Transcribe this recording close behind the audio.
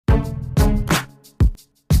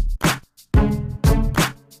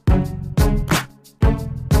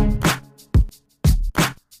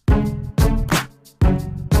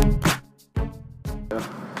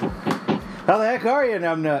How the heck are you,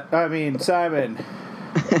 Simon? Good.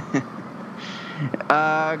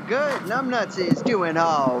 Numbnuts is doing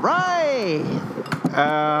all right.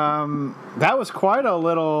 That was quite a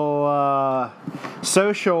little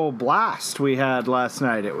social blast we had last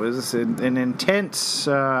night. It was an intense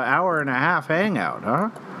hour and a half hangout, huh?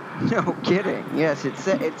 No kidding. Yes, it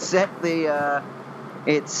set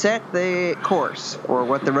the course for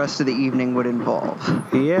what the rest of the evening would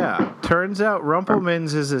involve. Yeah. Turns out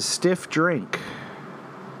Rumpelmans is a stiff drink.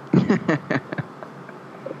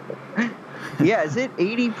 Yeah, is it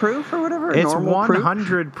 80 proof or whatever? It's Normal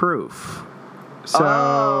 100 proof.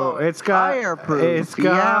 So it's got fireproof.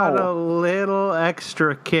 a little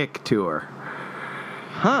extra kick to her.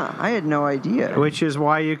 Huh, I had no idea. Which is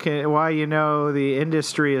why the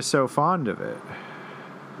industry is so fond of it.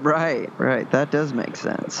 Right. That does make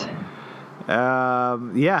sense.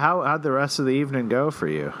 How'd the rest of the evening go for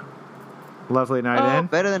you? Lovely night in?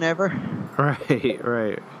 Better than ever.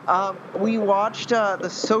 Right. We watched The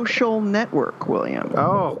Social Network, William.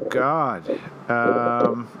 Oh, God. Okay.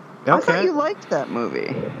 I thought you liked that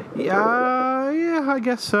movie. Yeah, I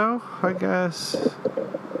guess so. I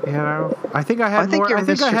think I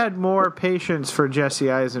had more patience for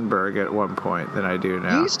Jesse Eisenberg at one point than I do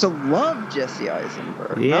now. You used to love Jesse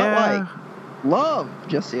Eisenberg. Yeah. Love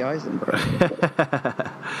Jesse Eisenberg.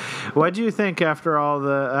 What do you think after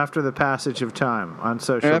the passage of time on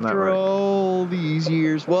Social Network? After all these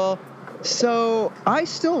years, well, so I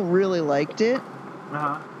still really liked it.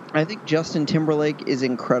 Uh-huh. I think Justin Timberlake is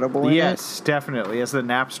incredible in it. Yes, definitely. As the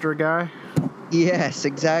Napster guy? Yes,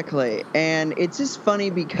 exactly. And it's just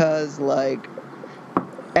funny because,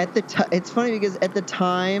 at the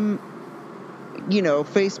time,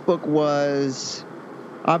 Facebook was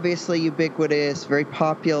obviously ubiquitous, very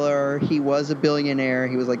popular. He was a billionaire.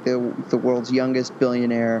 He was like the world's youngest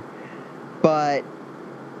billionaire. But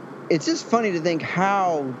it's just funny to think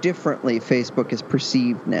how differently Facebook is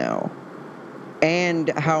perceived now. And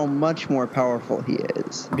how much more powerful he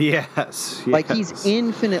is. Yes. Like, he's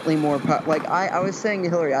infinitely more powerful. Like, I was saying to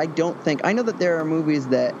Hillary, I know that there are movies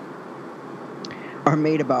that are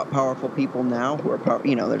made about powerful people now who are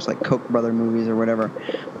there's like Koch brother movies or whatever.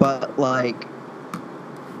 But,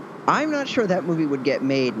 I'm not sure that movie would get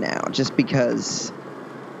made now just because,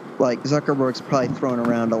 Zuckerberg's probably thrown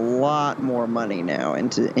around a lot more money now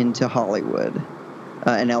into Hollywood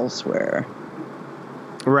and elsewhere.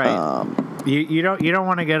 Right. You don't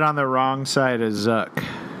want to get on the wrong side of Zuck.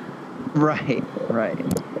 Right.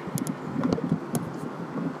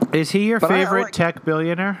 Is he your favorite tech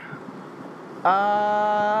billionaire?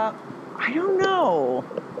 I don't know.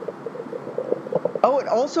 Oh, it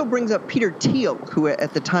also brings up Peter Thiel, who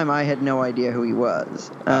at the time I had no idea who he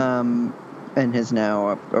was, and has now,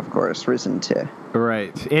 of course, risen to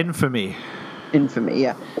infamy. Infamy,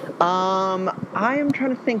 yeah. I am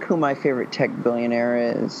trying to think who my favorite tech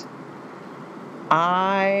billionaire is.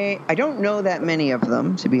 I don't know that many of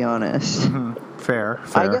them, to be honest. Mm-hmm. Fair.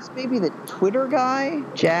 I guess maybe the Twitter guy,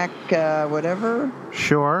 Jack, whatever.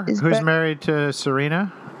 Sure. Who's married to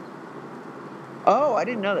Serena? Oh, I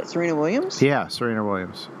didn't know that. Serena Williams? Yeah, Serena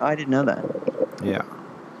Williams. I didn't know that. Yeah.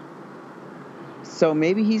 So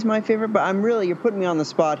maybe he's my favorite, but you're putting me on the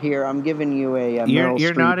spot here. I'm giving you a Meryl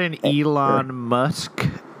You're Streep not an Elon Musk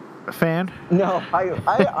fan? No,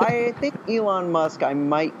 I think Elon Musk I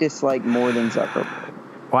might dislike more than Zuckerberg.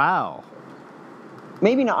 Wow.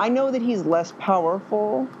 Maybe not. I know that he's less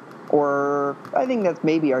powerful, or I think that's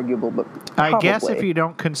maybe arguable, but probably. I guess if you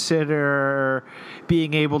don't consider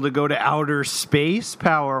being able to go to outer space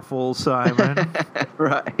powerful, Simon.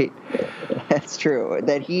 Right. That's true.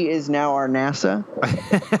 That he is now our NASA.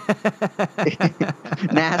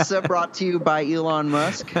 NASA brought to you by Elon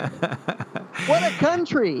Musk. What a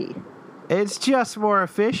country! It's just more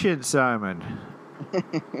efficient, Simon.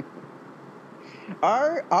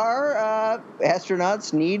 Our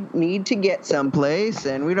astronauts need to get someplace,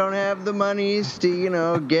 and we don't have the monies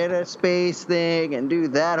to get a space thing and do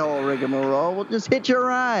that whole rigmarole. We'll just hitch a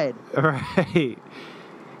ride. Right.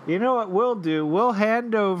 You know what we'll do? We'll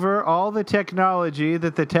hand over all the technology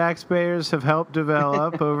that the taxpayers have helped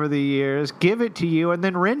develop over the years, give it to you, and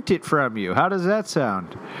then rent it from you. How does that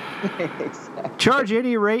sound? Exactly. Charge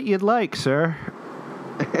any rate you'd like, sir.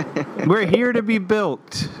 We're here to be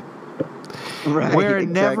built. Right, We're a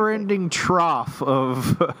never-ending trough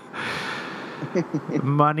of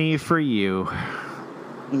money for you.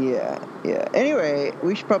 Yeah. Anyway,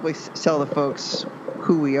 we should probably tell the folks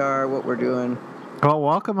who we are, what we're doing. Well,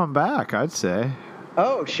 welcome them back, I'd say.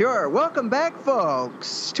 Oh, sure. Welcome back,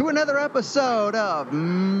 folks, to another episode of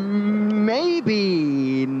Maybe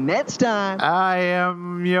Next Time. I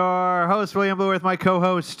am your host, William Blue, with my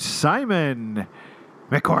co-host, Simon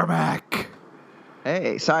McCormack.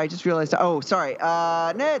 Hey, sorry, I just realized. Oh, sorry.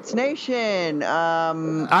 Nets Nation.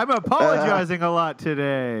 I'm apologizing a lot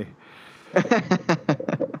today.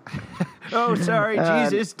 Oh, sorry.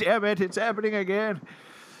 Jesus, damn it. It's happening again.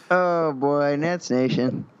 Oh, boy. Nets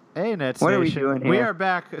Nation. Hey, Nets What Nation. are we doing here? We are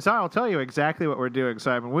back. So I'll tell you exactly what we're doing,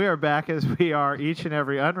 Simon. We are back as we are each and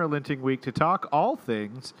every unrelenting week to talk all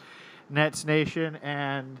things Nets Nation.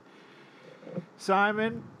 And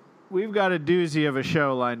Simon, we've got a doozy of a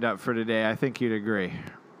show lined up for today. I think you'd agree.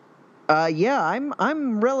 Yeah,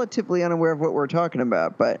 I'm relatively unaware of what we're talking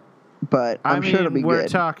about, but I'm sure it'll be we're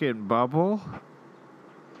good. talking Bubble.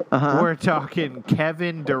 Uh-huh. We're talking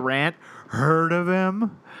Kevin Durant. Heard of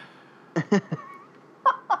him?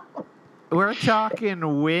 We're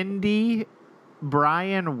talking Windy,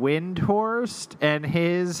 Brian Windhorst, and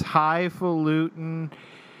his highfalutin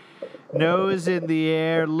nose in the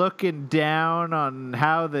air, looking down on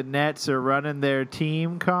how the Nets are running their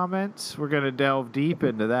team comments. We're going to delve deep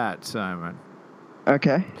into that, Simon.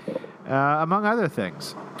 Okay. Among other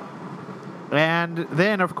things. And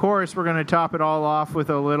then, of course, we're going to top it all off with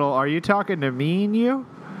a little, are you talking to me and you?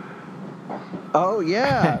 Oh,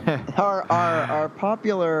 yeah. our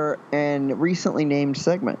popular and recently named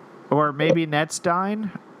segment. Or maybe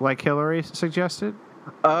Netstein, like Hillary suggested?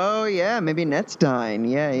 Oh, yeah. Maybe Netstein.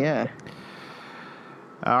 Yeah.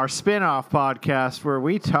 Our spin-off podcast where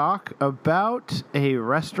we talk about a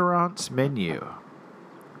restaurant's menu.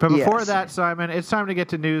 But before Yes. that, Simon, it's time to get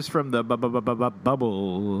to news from the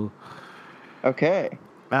bubble. Okay.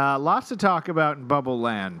 Lots to talk about in Bubble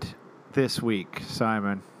Land this week,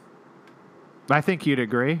 Simon. I think you'd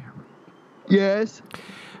agree. Yes.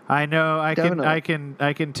 I know. I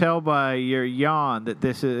Definitely. can tell by your yawn that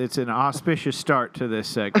it's an auspicious start to this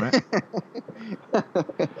segment.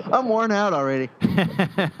 I'm worn out already.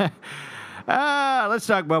 Let's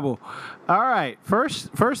talk Bubble. All right.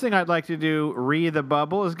 First thing I'd like to do, read the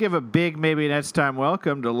bubble, is give a big, maybe next time,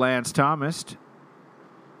 welcome to Lance Thomas.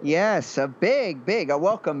 Yes, a big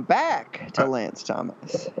welcome back to Lance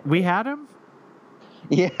Thomas. We had him?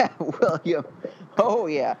 Yeah, William. Oh,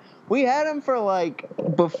 yeah. We had him for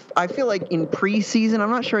I feel like in preseason. I'm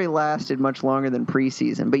not sure he lasted much longer than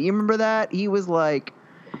preseason, but you remember that? He was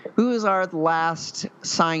who was our last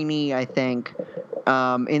signee, I think,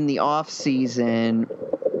 in the off season,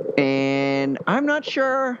 and I'm not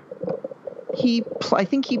sure. I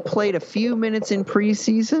think he played a few minutes in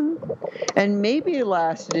preseason, and maybe it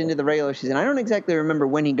lasted into the regular season. I don't exactly remember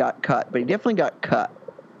when he got cut, but he definitely got cut.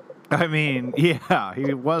 I mean, yeah,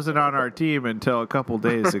 he wasn't on our team until a couple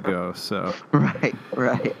days ago, so. Right.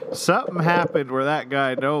 Something happened where that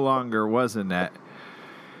guy no longer was a Net.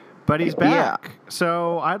 But he's back. Yeah.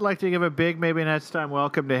 So I'd like to give a big, maybe next time,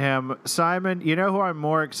 welcome to him. Simon, you know who I'm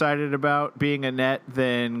more excited about being a Net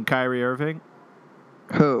than Kyrie Irving?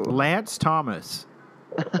 Who? Lance Thomas.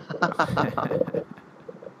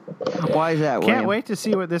 Why is that, William? Can't wait to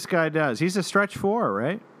see what this guy does. He's a stretch four,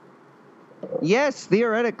 right? Yes,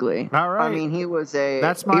 theoretically. All right. I mean, he was a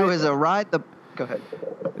ride the. Go ahead.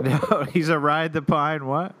 No, he's a ride the pine.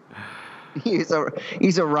 What? He's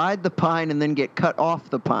a ride the pine and then get cut off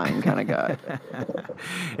the pine kind of guy.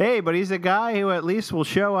 Hey, but he's a guy who at least will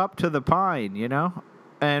show up to the pine, you know?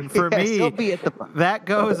 And for Yes, me, he'll be at the pine. that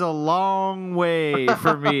goes a long way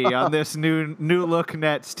for me on this new look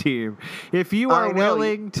Nets team. If you are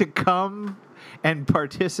willing to come and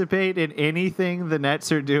participate in anything the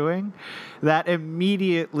Nets are doing, that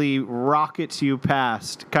immediately rockets you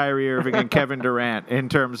past Kyrie Irving and Kevin Durant in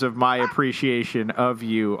terms of my appreciation of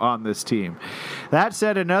you on this team. That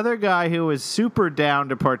said, another guy who was super down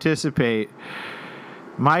to participate,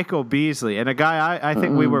 Michael Beasley, and a guy I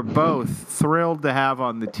think we were both thrilled to have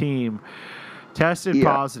on the team, tested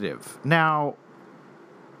positive. Now,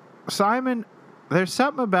 Simon, there's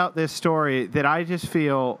something about this story that I just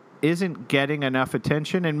feel isn't getting enough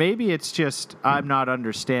attention, and maybe it's just I'm not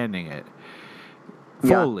understanding it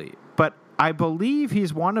fully. Yeah. But I believe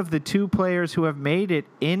he's one of the two players who have made it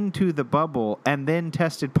into the bubble and then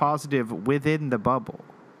tested positive within the bubble.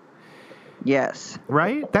 Yes.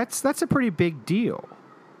 Right? That's a pretty big deal.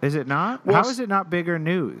 Is it not? Well, how is it not bigger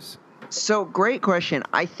news? So, great question.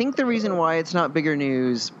 I think the reason why it's not bigger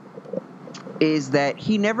news is that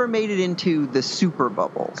he never made it into the super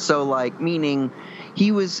bubble. So, meaning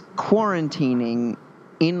he was quarantining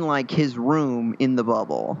in, his room in the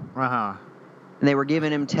bubble. Uh-huh. and they were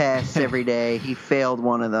giving him tests every day. He failed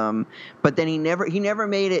one of them, but then he never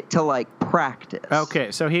made it to like practice.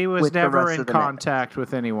 Okay, so he was never in contact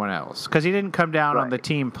with anyone else because he didn't come down on the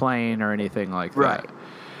team plane or anything like that. Right.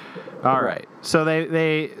 All right. So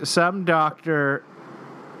some doctor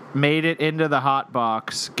made it into the hot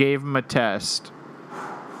box, gave him a test.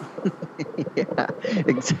 Yeah,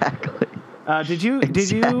 exactly. Did you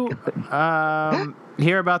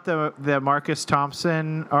hear about the Marcus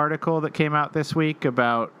Thompson article that came out this week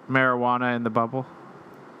about marijuana in the bubble?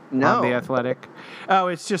 No. On The Athletic. Oh,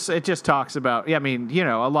 it just talks about. Yeah, I mean,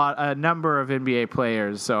 a number of NBA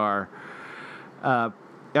players are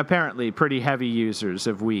apparently pretty heavy users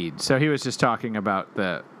of weed. So he was just talking about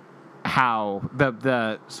the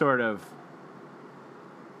sort of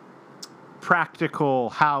practical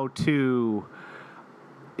how to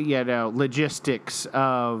logistics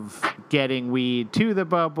of getting weed to the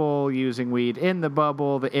bubble, using weed in the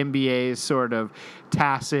bubble, the NBA's sort of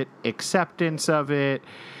tacit acceptance of it.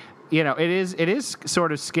 It is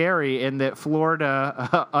sort of scary in that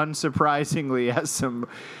Florida, unsurprisingly, has some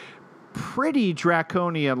pretty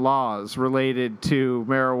draconian laws related to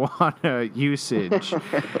marijuana usage,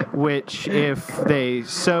 which, if they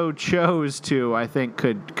so chose to, I think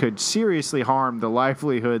could seriously harm the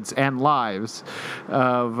livelihoods and lives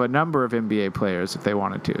of a number of NBA players if they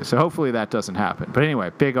wanted to. So hopefully that doesn't happen. But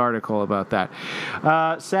anyway, big article about that.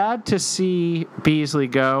 Sad to see Beasley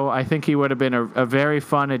go. I think he would have been a very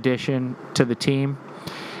fun addition to the team.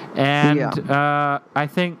 And I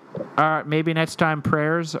think maybe next time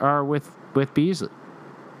prayers are with Beasley.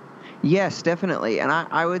 Yes, definitely. And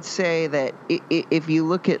I would say that if you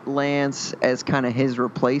look at Lance as kind of his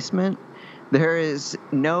replacement, they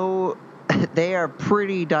are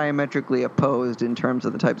pretty diametrically opposed in terms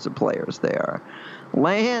of the types of players they are.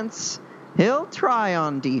 Lance, he'll try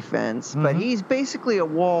on defense, but he's basically a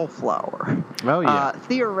wallflower. Oh, yeah.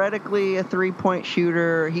 Theoretically, a three-point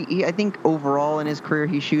shooter. He I think overall in his career,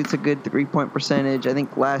 he shoots a good three-point percentage. I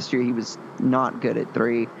think last year he was not good at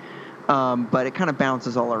three, but it kind of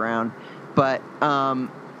bounces all around. But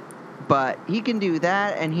he can do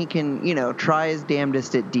that, and he can, try his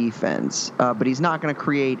damnedest at defense. But he's not going to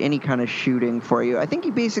create any kind of shooting for you. I think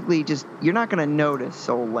he basically you're not going to notice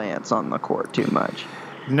old Lance on the court too much.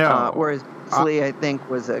 No. Whereas Beasley, I think,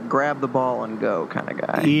 was a grab the ball and go kind of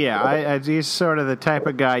guy. Yeah, he's sort of the type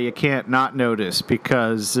of guy you can't not notice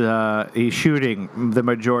because he's shooting the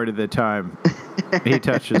majority of the time he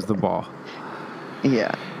touches the ball.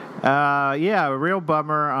 Yeah. A real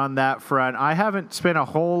bummer on that front. I haven't spent a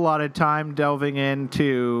whole lot of time delving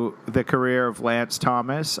into the career of Lance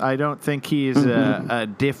Thomas. I don't think he's a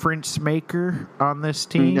difference maker on this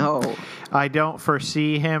team. No. I don't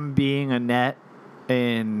foresee him being a net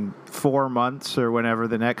in 4 months or whenever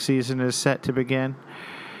the next season is set to begin.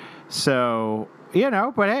 So,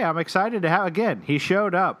 but hey, I'm excited to have, again, he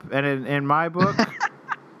showed up. And in my book,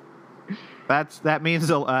 that means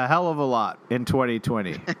a hell of a lot in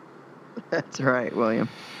 2020. That's right, William.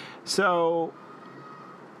 So,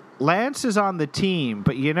 Lance is on the team,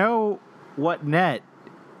 but you know what net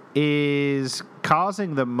is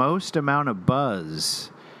causing the most amount of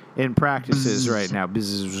buzz in practices right now?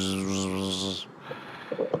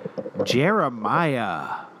 Jeremiah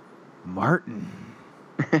Martin.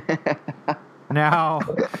 Now,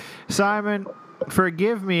 Simon,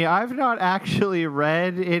 forgive me, I've not actually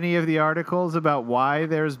read any of the articles about why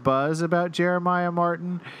there's buzz about Jeremiah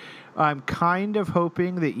Martin. I'm kind of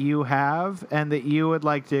hoping that you have, and that you would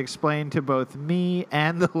like to explain to both me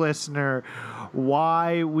and the listener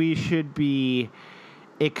why we should be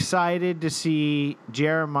excited to see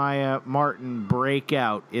Jeremiah Martin break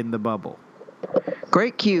out in the bubble.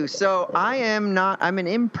 Great cue. So I'm an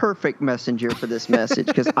imperfect messenger for this message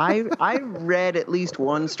because I read at least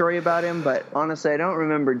one story about him, but honestly, I don't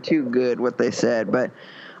remember too good what they said. But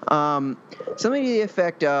something to the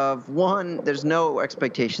effect of, one, there's no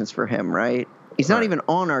expectations for him, right? He's not even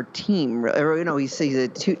on our team. He's a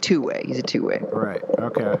two-way. He's a two-way. Right.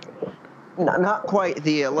 Okay. Not quite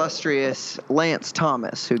the illustrious Lance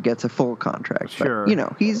Thomas who gets a full contract. Sure.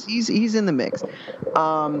 But, he's in the mix.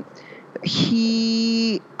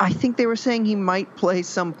 I think they were saying he might play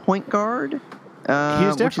some point guard.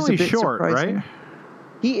 He's definitely short, surprising. right?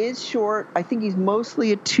 He is short. I think he's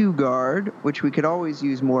mostly a two guard, which we could always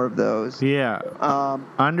use more of those. Yeah.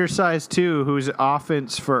 Undersized two, who's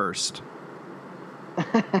offense first.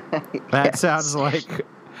 That sounds like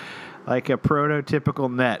a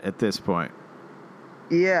prototypical net at this point.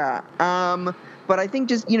 Yeah. But I think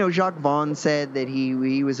just, Jacques Vaughn said that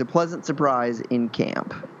he was a pleasant surprise in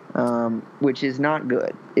camp. Which is not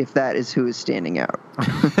good if that is who is standing out.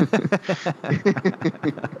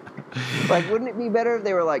 Like, wouldn't it be better if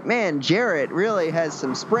they were like, man, Jarrett really has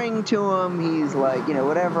some spring to him. He's like,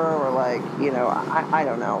 whatever, or like, I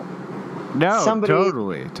don't know. No, Somebody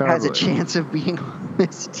totally. has a chance of being on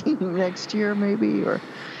this team next year, maybe, or.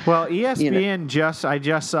 Well, ESPN I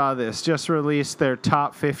just saw this, just released their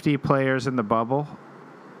top 50 players in the bubble.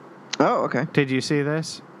 Oh, okay. Did you see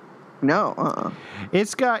this? No.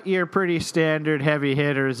 It's got your pretty standard heavy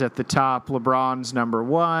hitters at the top. LeBron's number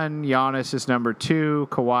 1, Giannis is number 2,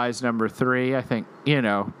 Kawhi's number 3. I think,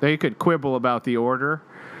 they could quibble about the order,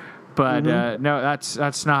 but no,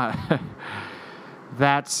 that's not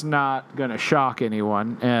that's not going to shock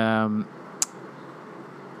anyone.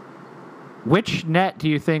 Which net do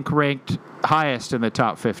you think ranked highest in the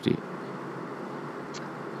top 50?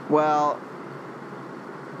 Well,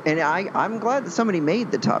 and I'm glad that somebody made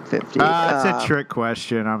the top 50. That's a trick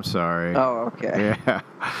question. I'm sorry. Oh, okay. Yeah.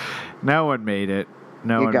 No one made it.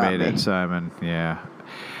 No one made it, Simon. Yeah.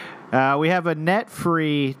 We have a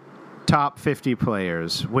net-free top 50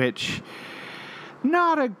 players, which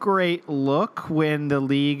not a great look when the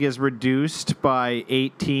league is reduced by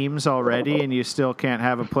 8 teams already, and you still can't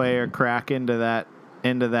have a player crack into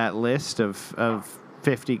that list of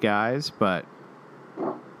 50 guys. But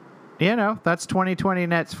that's 2020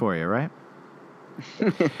 nets for you, right?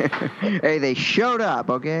 Hey, they showed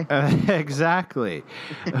up, okay? Exactly.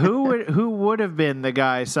 Who would have been the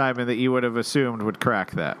guy, Simon, that you would have assumed would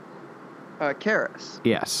crack that? Karras.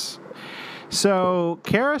 Yes. So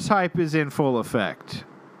Karras hype is in full effect.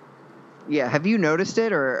 Yeah, have you noticed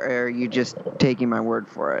it, or are you just taking my word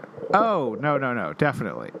for it? Oh, no,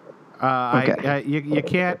 definitely. Okay. You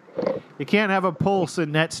can't have a pulse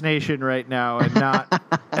in Nets Nation right now and not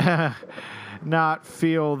not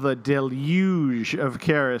feel the deluge of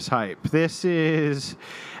Karras hype. This is,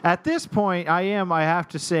 at this point, I have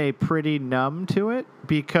to say, pretty numb to it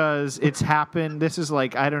because it's happened. This is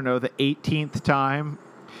like, I don't know, the 18th time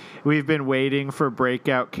we've been waiting for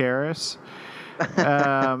breakout Karras.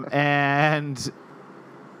 And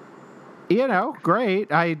great.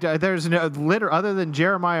 There's no other than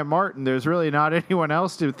Jeremiah Martin. There's really not anyone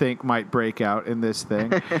else to think might break out in this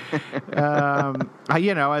thing.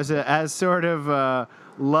 As sort of a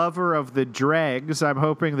lover of the dregs, I'm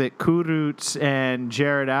hoping that Kurucs and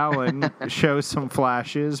Jared Allen show some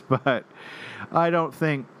flashes, but I don't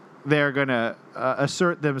think they're gonna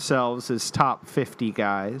assert themselves as top 50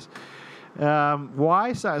 guys.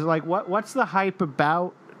 Why? Like, what's the hype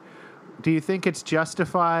about? Do you think it's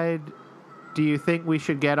justified? Do you think we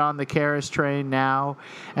should get on the Karras train now?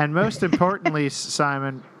 And most importantly,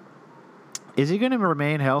 Simon, is he going to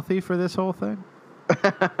remain healthy for this whole thing?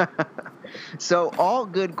 So, all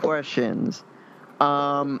good questions.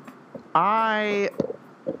 I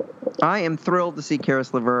am thrilled to see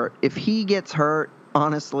Karis LeVert. If he gets hurt,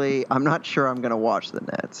 honestly, I'm not sure I'm going to watch the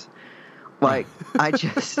Nets. Like,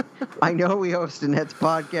 I know we host a Nets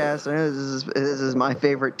podcast. I know this is my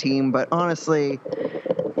favorite team, but honestly,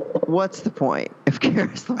 what's the point if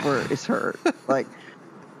Karis LeVert is hurt? Like,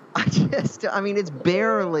 it's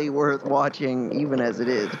barely worth watching even as it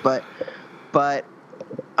is. But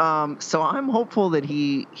so I'm hopeful that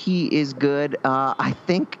he is good. I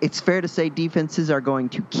think it's fair to say defenses are going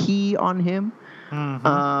to key on him.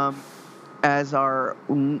 Mm-hmm. As our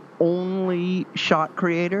only shot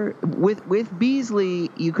creator. With Beasley,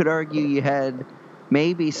 you could argue you had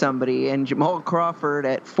maybe somebody, and Jamal Crawford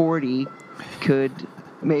at 40 could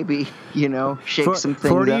maybe, shake some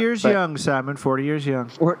things 40 up. Years young, Simon, 40 years young.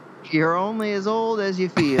 You're only as old as you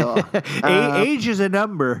feel. Age is a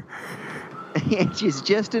number. Age is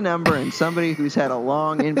just a number, and somebody who's had a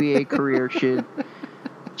long NBA career should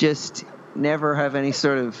just never have any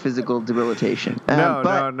sort of physical debilitation.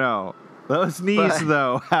 No. Those knees,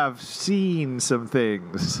 though, have seen some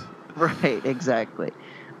things. Right, exactly.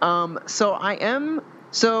 So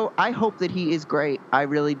I hope that he is great. I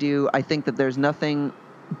really do. I think that there's nothing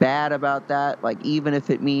bad about that. Like, even if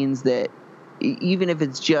it's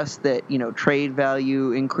just that, trade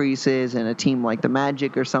value increases and a team like the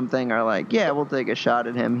Magic or something are like, yeah, we'll take a shot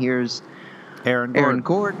at him. Here's Aaron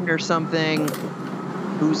Gordon or something.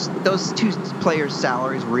 Those two players'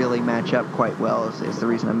 salaries really match up quite well is the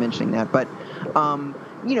reason I'm mentioning that. But,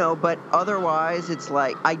 but otherwise it's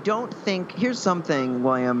like, I don't think, here's something,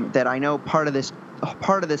 William, that I know part of this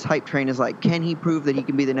hype train is like, can he prove that he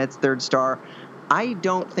can be the Nets' third star? I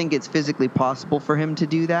don't think it's physically possible for him to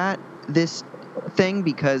do that, this thing,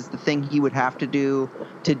 because the thing he would have to do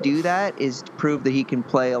that is to prove that he can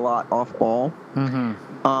play a lot off ball. Mm-hmm.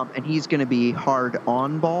 And he's going to be hard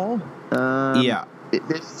on ball. Yeah.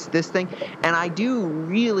 this thing, and I do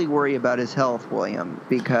really worry about his health, William,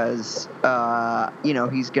 because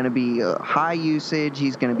he's going to be high usage.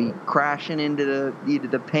 He's going to be crashing into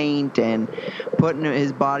the paint and putting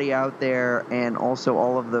his body out there, and also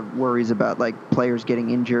all of the worries about like players getting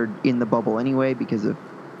injured in the bubble anyway because of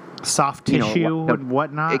soft tissue and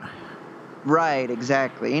whatnot. Right,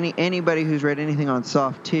 exactly. Anybody who's read anything on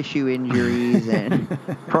soft tissue injuries and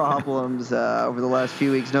problems over the last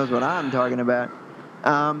few weeks knows what I'm talking about.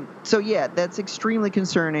 So yeah, that's extremely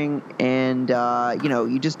concerning, and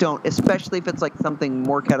you just don't, especially if it's like something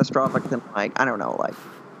more catastrophic than like, I don't know, like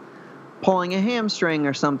pulling a hamstring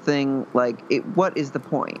or something. Like, what is the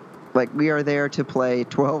point? Like, we are there to play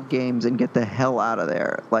 12 games and get the hell out of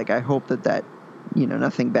there. Like, I hope that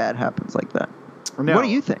nothing bad happens like that. No, what do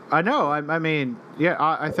you think? I know. I mean, yeah,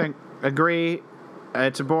 I think agree.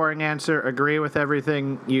 It's a boring answer. Agree with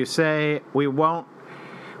everything you say. We won't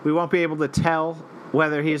be able to tell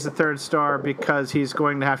whether he's the third star because he's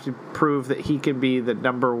going to have to prove that he can be the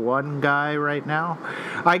number one guy right now.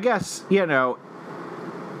 I guess,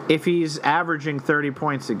 if he's averaging 30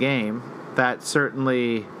 points a game, that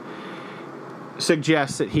certainly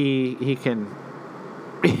suggests that he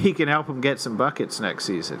can help him get some buckets next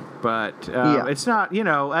season. But It's not,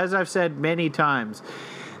 as I've said many times,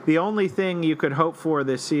 the only thing you could hope for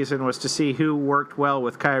this season was to see who worked well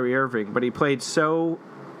with Kyrie Irving, but he played so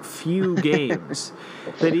few games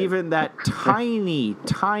that even that tiny,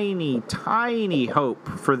 tiny, tiny hope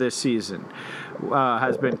for this season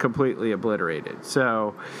has been completely obliterated.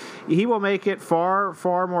 So he will make it far,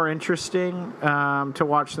 far more interesting to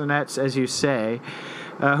watch the Nets, as you say,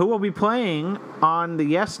 who will be playing on the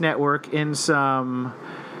Yes Network in some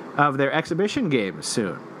of their exhibition games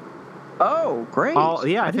soon. Oh, great.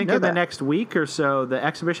 I think in the next week or so, the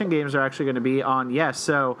exhibition games are actually going to be on Yes.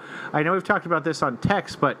 So I know we've talked about this on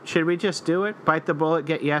text, but should we just do it? Bite the bullet,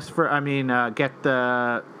 get get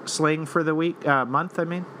the Sling for the month, I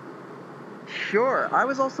mean? Sure. I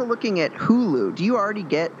was also looking at Hulu. Do you already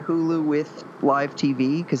get Hulu with live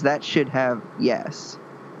TV? Because that should have Yes.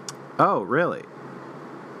 Oh, really?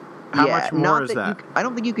 How much more is that? I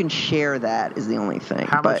don't think you can share that is the only thing.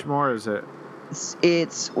 How much more is it?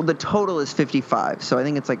 The total is $55, so I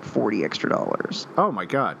think it's like $40 extra. Oh my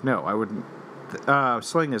God, no, I wouldn't.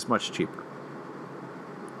 Sling is much cheaper.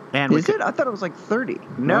 And is it? I thought it was like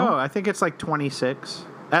 $30. No, I think it's like $26.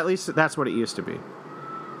 At least that's what it used to be.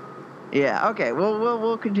 Yeah. Okay. Well,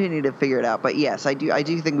 we'll continue to figure it out. But yes, I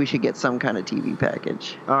do think we should get some kind of TV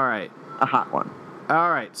package. All right. A hot one.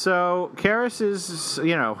 All right, so Karras is,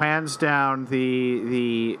 hands down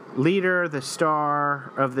the leader, the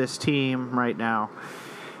star of this team right now.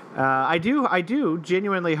 I do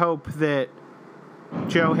genuinely hope that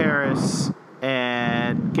Joe Harris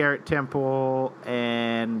and Garrett Temple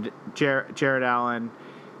and Jared Allen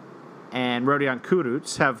and Rodion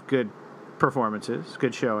Kurucs have good performances,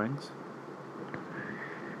 good showings.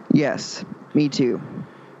 Yes, me too.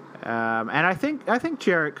 And I think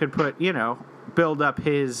Jarrett could put, build up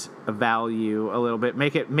his value a little bit,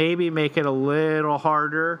 make it a little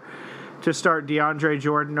harder to start DeAndre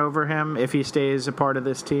Jordan over him if he stays a part of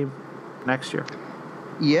this team next year.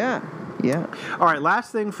 Yeah. All right,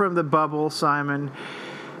 last thing from the bubble, Simon.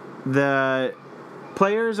 The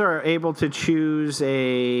players are able to choose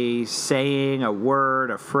a saying, a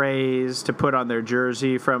word, a phrase to put on their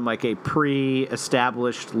jersey from like a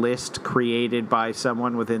pre-established list created by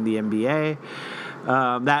someone within the NBA.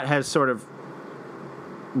 That has sort of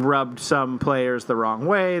rubbed some players the wrong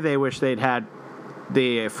way. They wish they'd had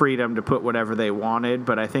the freedom to put whatever they wanted,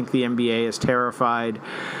 but I think the NBA is terrified,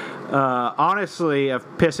 honestly, of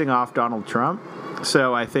pissing off Donald Trump.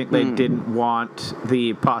 So I think they didn't want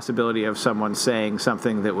the possibility of someone saying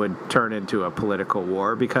something that would turn into a political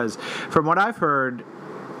war, because from what I've heard,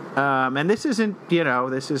 and this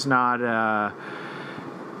is not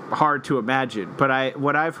hard to imagine, but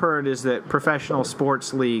what I've heard is that professional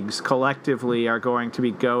sports leagues collectively are going to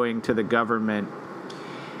be going to the government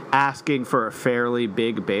asking for a fairly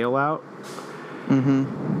big bailout,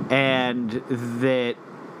 and that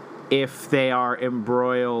if they are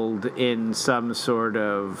embroiled in some sort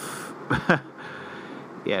of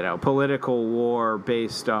political war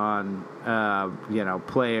based on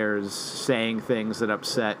players saying things that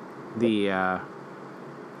upset the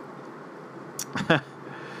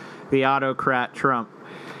the autocrat Trump,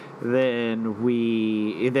 then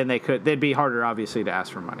they'd be harder, obviously, to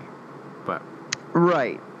ask for money. But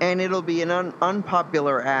right, and it'll be an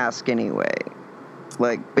unpopular ask anyway,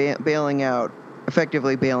 like bailing out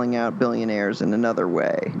effectively bailing out billionaires in another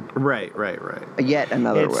way. Right. Yet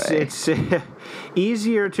another way. It's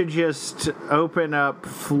easier to just open up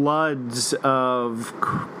floods of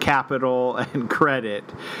capital and credit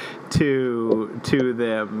to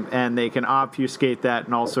them, and they can obfuscate that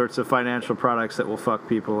in all sorts of financial products that will fuck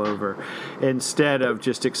people over, instead of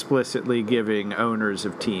just explicitly giving owners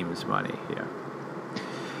of teams money.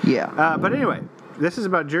 But anyway, this is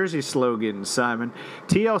about Jersey slogans, Simon.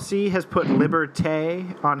 TLC has put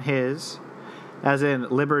Liberté on his, as in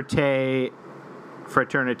Liberté,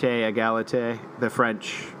 Fraternité, Égalité, the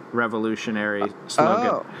French revolutionary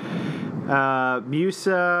slogan.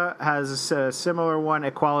 Musa has a similar one,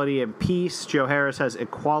 Equality and Peace. Joe Harris has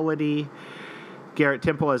Equality. Garrett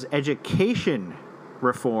Temple has Education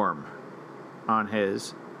Reform on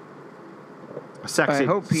his.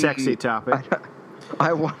 Sexy topic.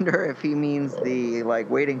 I wonder if he means the,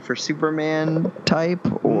 waiting for Superman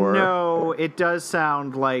type, or... No, it does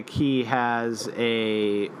sound like he has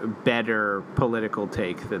a better political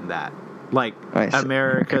take than that.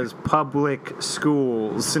 America's public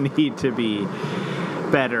schools need to be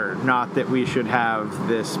better, not that we should have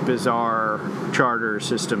this bizarre charter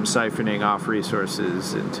system siphoning off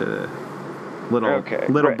resources into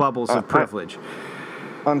little bubbles of privilege.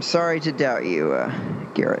 I'm sorry to doubt you,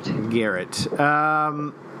 Garrett.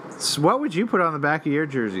 So what would you put on the back of your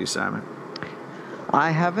jersey, Simon?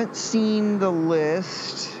 I haven't seen the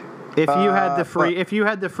list. If you had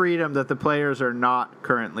the freedom that the players are not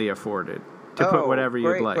currently afforded to put whatever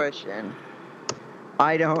you'd like. Great question.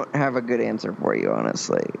 I don't have a good answer for you,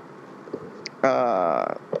 honestly.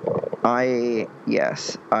 I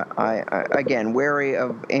again wary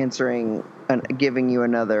of answering and giving you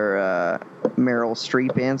another Meryl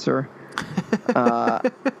Streep answer.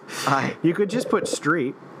 You could just put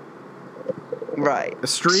Streep. Right. A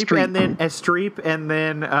Streep and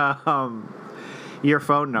then your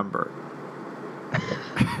phone number.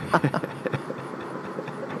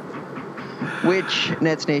 Which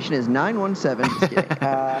Nets Nation is 917. Just kidding.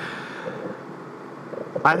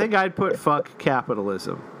 I think I'd put fuck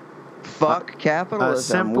capitalism. Fuck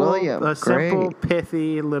capitalism, William. A simple,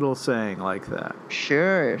 pithy little saying like that.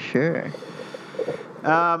 Sure.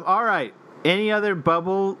 All right. Any other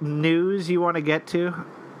bubble news you want to get to?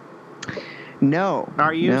 No.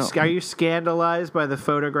 Are you scandalized by the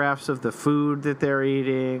photographs of the food that they're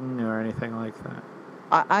eating or anything like that?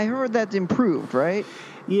 I heard that's improved, right?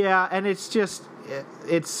 Yeah, and it's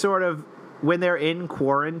sort of, when they're in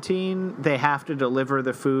quarantine, they have to deliver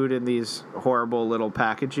the food in these horrible little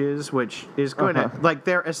packages, which is going to,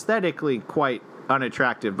 they're aesthetically quite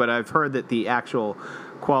unattractive, but I've heard that the actual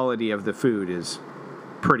quality of the food is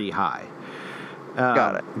pretty high.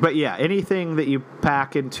 Got it. But yeah, anything that you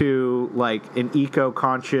pack into an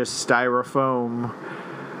eco-conscious styrofoam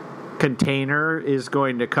container is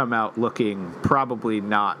going to come out looking probably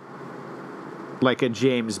not like a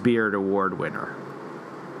James Beard Award winner.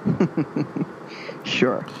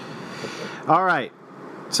 Sure. All right,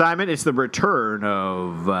 Simon, it's the return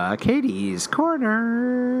of Katie's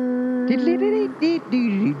Corner.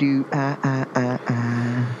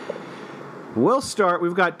 We'll start.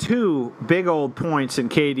 We've got two big old points in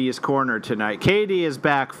Katie's Corner tonight. Katie is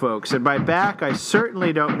back, folks. And by back, I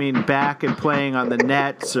certainly don't mean back in playing on the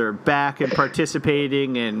Nets or back in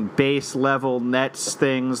participating in base level Nets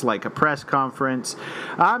things like a press conference.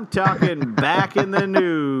 I'm talking back in the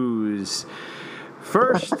news.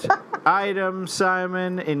 First item,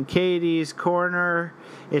 Simon, in Katie's Corner.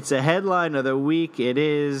 It's a headline of the week. It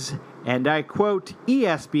is, and I quote,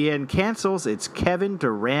 ESPN cancels its Kevin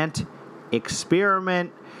Durant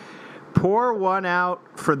experiment. Pour one out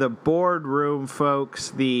for the boardroom, folks.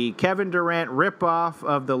 The Kevin Durant ripoff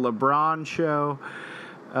of the LeBron show,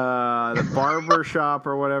 the barber shop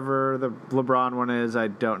or whatever the LeBron one is. I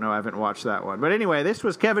don't know. I haven't watched that one. But anyway, this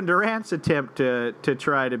was Kevin Durant's attempt to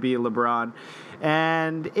try to be LeBron.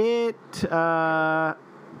 And it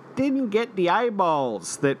didn't get the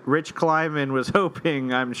eyeballs that Rich Kleiman was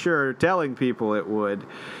hoping, I'm sure, telling people it would.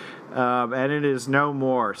 And it is no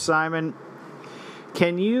more. Simon,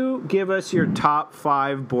 can you give us your top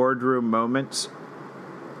 5 boardroom moments?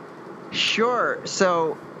 Sure.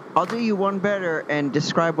 So I'll do you one better and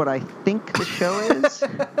describe what I think the show is.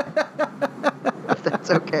 If that's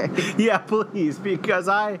okay. Yeah, please, because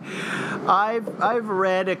I've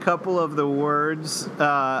read a couple of the words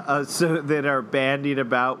that are bandied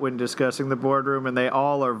about when discussing the boardroom, and they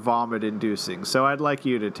all are vomit-inducing. So I'd like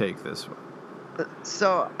you to take this one.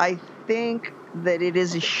 So I think that it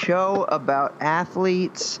is a show about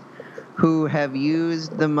athletes who have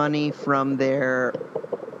used the money from their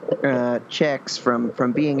checks from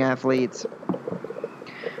being athletes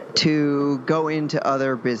to go into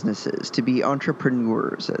other businesses, to be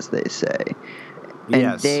entrepreneurs, as they say. And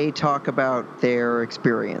Yes. they talk about their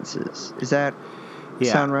experiences. Is that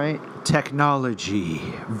sound right? Technology,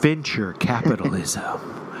 venture capitalism.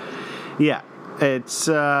 Yeah. It's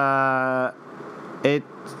it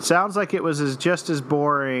sounds like it was just as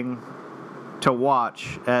boring to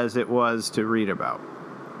watch as it was to read about.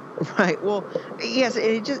 Right. Well, yes,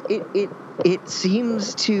 it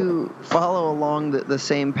seems to follow along the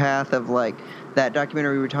same path of like that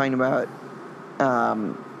documentary we were talking about,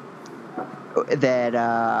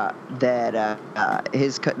 that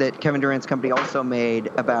Kevin Durant's company also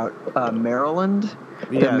made about Maryland,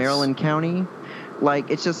 the Maryland County.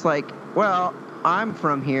 Like, it's just like, well, I'm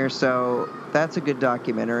from here, so that's a good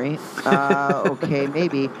documentary. Okay,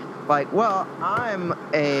 maybe. Like, well, I'm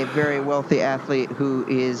a very wealthy athlete who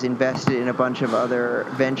is invested in a bunch of other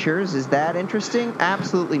ventures. Is that interesting?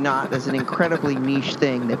 Absolutely not. That's an incredibly niche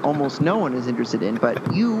thing that almost no one is interested in,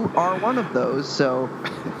 but you are one of those, so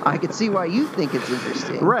I could see why you think it's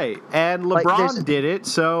interesting. Right. And LeBron did it,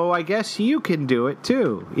 so I guess you can do it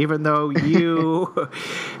too, even though you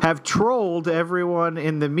have trolled everyone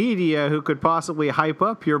in the media who could possibly hype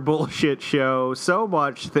up your bullshit show so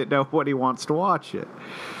much that nobody wants to watch it.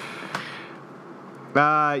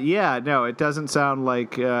 No, it doesn't sound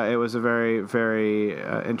like it was a very, very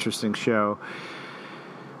interesting show.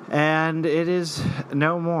 And it is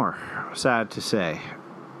no more, sad to say.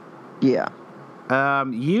 Yeah.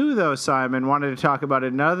 You, though, Simon, wanted to talk about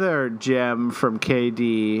another gem from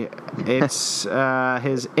KD. It's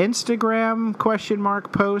his Instagram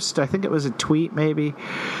post. I think it was a tweet, maybe,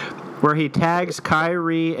 where he tags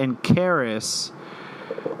Kyrie and Karis.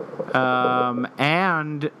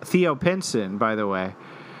 And Theo Pinson, by the way,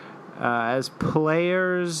 as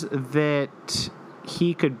players that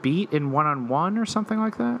he could beat in one-on-one or something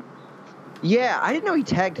like that. Yeah, I didn't know he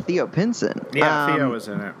tagged Theo Pinson. Yeah, Theo was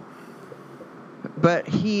in it. But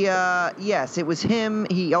he, yes, it was him.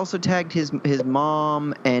 He also tagged his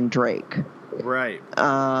mom and Drake. Right.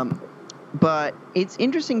 But it's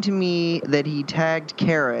interesting to me that he tagged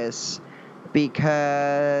Karis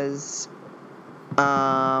because...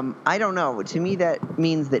 I don't know. To me, that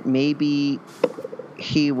means that maybe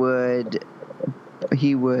he would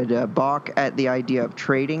balk at the idea of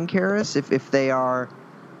trading Karis if they are,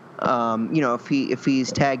 if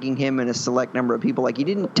he's tagging him and a select number of people. Like, he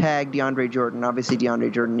didn't tag DeAndre Jordan. Obviously,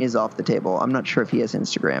 DeAndre Jordan is off the table. I'm not sure if he has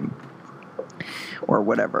Instagram or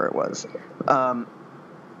whatever it was.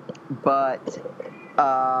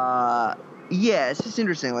 Yeah, it's just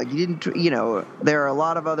interesting. Like, he didn't, there are a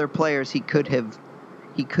lot of other players he could have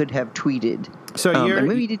tweeted. So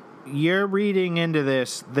you're reading into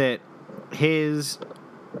this that his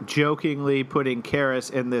jokingly putting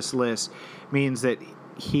Karis in this list means that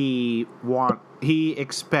he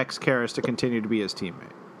expects Karis to continue to be his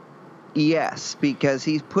teammate. Yes, because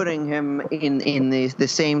he's putting him in the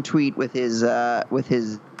same tweet with his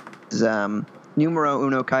numero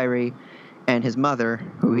uno Kyrie and his mother,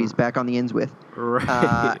 who he's back on the ends with,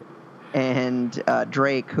 right? And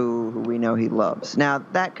Drake, who we know he loves. Now,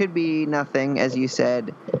 that could be nothing, as you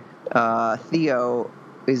said. Theo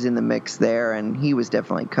is in the mix there, and he was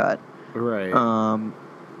definitely cut. Right.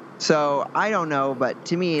 So I don't know, but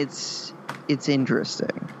to me, it's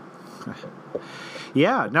interesting.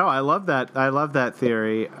 Yeah, no, I love that. I love that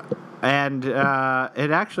theory. And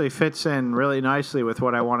it actually fits in really nicely with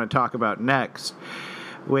what I want to talk about next,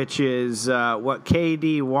 which is what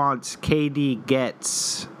KD wants, KD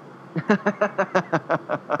gets.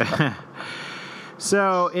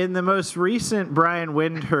 So, in the most recent Brian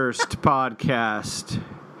Windhurst podcast,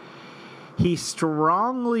 he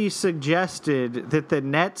strongly suggested that the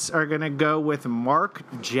Nets are going to go with Mark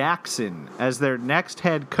Jackson as their next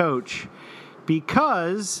head coach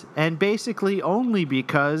because, and basically only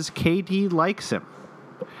because, KD likes him.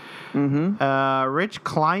 Mm-hmm. Rich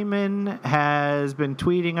Kleiman has been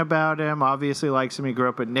tweeting about him. Obviously likes him. He grew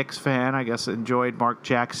up a Knicks fan. I guess enjoyed Mark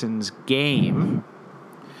Jackson's game.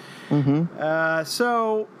 Mm-hmm.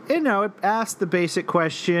 So, it asked the basic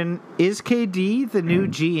question, is KD the new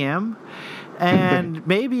GM? And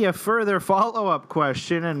maybe a further follow-up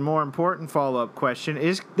question, and more important follow-up question,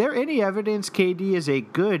 is there any evidence KD is a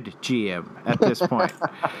good GM at this point?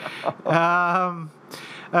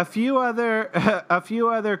 A few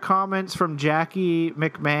other comments from Jackie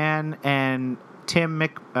McMahon and Tim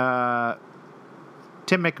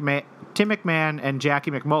Tim McMahon and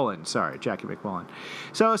Jackie McMullen. Sorry, Jackie McMullen.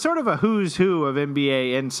 So sort of a who's who of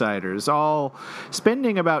NBA insiders, all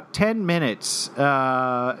spending about 10 minutes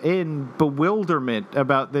in bewilderment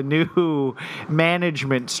about the new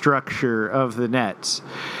management structure of the Nets.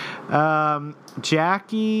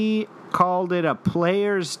 Jackie called it a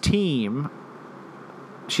players' team.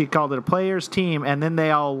 She called it a players' team, and then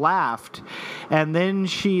they all laughed. And then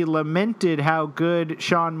she lamented how good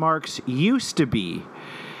Sean Marks used to be,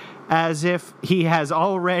 as if he has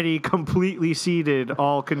already completely ceded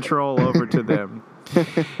all control over to them.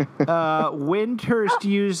 Windhurst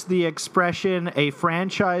used the expression, a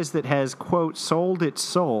franchise that has, quote, sold its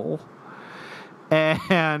soul,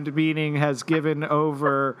 and meaning has given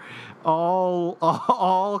over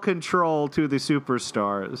all control to the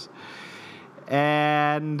superstars.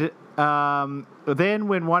 And then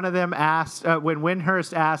when one of them asked, when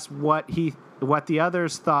Windhurst asked what the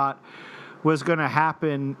others thought was going to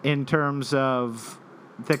happen in terms of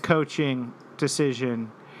the coaching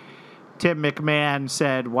decision, Tim McMahon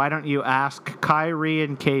said, "Why don't you ask Kyrie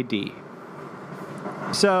and KD?"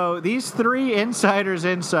 So these three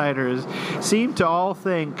insiders seem to all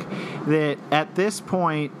think that at this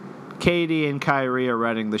point, KD and Kyrie are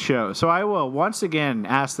running the show. So I will once again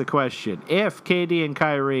ask the question: if KD and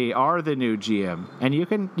Kyrie are the new GM, and you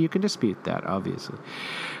can dispute that, obviously,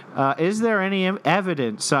 is there any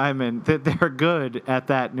evidence, Simon, that they're good at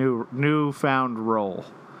that newfound role?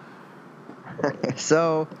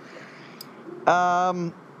 So,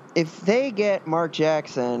 if they get Mark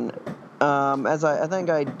Jackson, as I think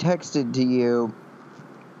I texted to you,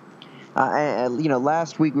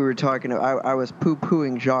 last week we were talking. I was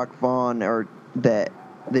poo-pooing Jacques Vaughn, or that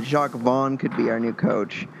Jacques Vaughn could be our new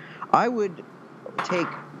coach. I would take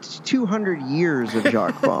 200 years of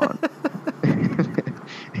Jacques Vaughn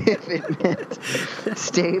if it meant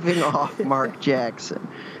staving off Mark Jackson.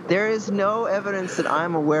 There is no evidence that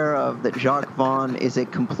I'm aware of that Jacques Vaughn is a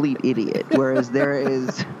complete idiot, whereas there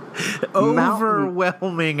is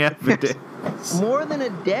overwhelming evidence. More than a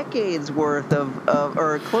decade's worth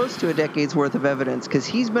or close to a decade's worth of evidence, because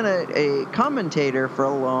he's been a commentator for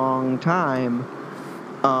a long time,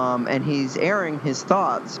 and he's airing his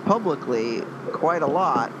thoughts publicly quite a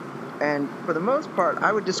lot. And for the most part,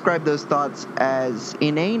 I would describe those thoughts as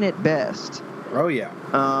inane at best. Oh, yeah.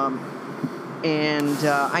 I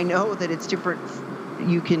know that it's different.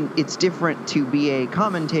 It's different to be a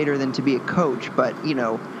commentator than to be a coach, but,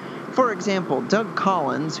 for example, Doug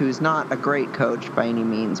Collins, who's not a great coach by any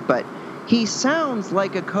means, but he sounds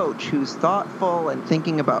like a coach who's thoughtful and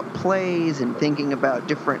thinking about plays and thinking about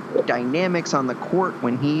different dynamics on the court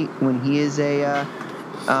when he is a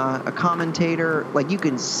commentator. Like, you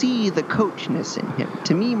can see the coachness in him.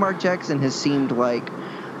 To me, Mark Jackson has seemed like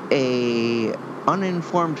a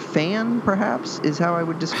uninformed fan, perhaps, is how I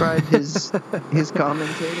would describe his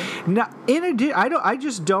commentator. Now, I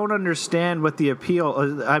just don't understand what the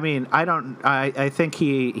appeal. I mean, I think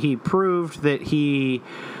he proved that he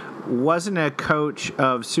wasn't a coach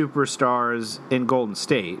of superstars in Golden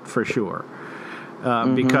State for sure.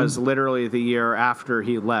 Because literally the year after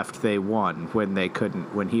he left, they won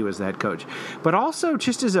when he was the head coach. But also,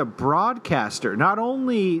 just as a broadcaster, not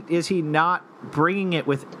only is he not bringing it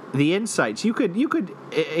with the insights, you could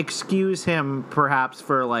excuse him perhaps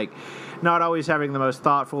for not always having the most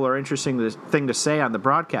thoughtful or interesting thing to say on the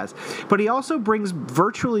broadcast, but he also brings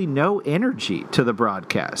virtually no energy to the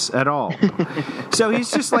broadcast at all. So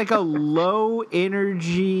he's just like a low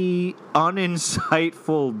energy,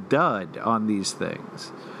 uninsightful dud on these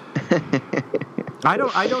things. I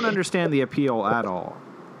don't understand the appeal at all.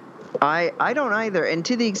 I don't either. And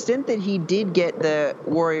to the extent that he did get the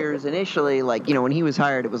Warriors initially, when he was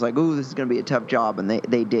hired, it was like, ooh, this is going to be a tough job. And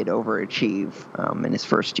they did overachieve in his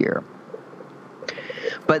first year.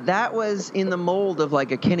 But that was in the mold of a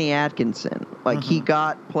Kenny Atkinson. He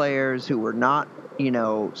got players who were not,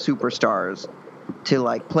 superstars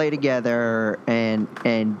to play together and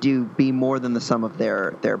be more than the sum of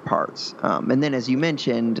their parts. And then, as you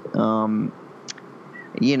mentioned,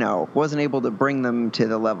 wasn't able to bring them to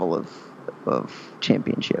the level of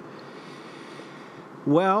championship.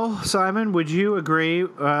 Well, Simon, would you agree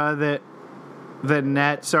that the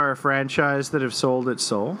Nets are a franchise that have sold its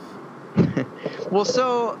soul? Well,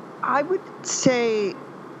 so I would say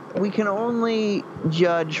we can only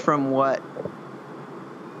judge from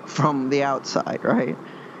the outside, right?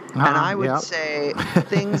 And I would say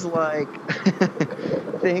things like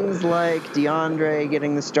DeAndre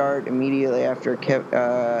getting the start immediately after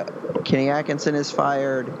Kenny Atkinson is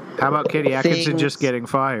fired. How about Kenny Atkinson just getting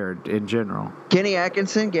fired in general? Kenny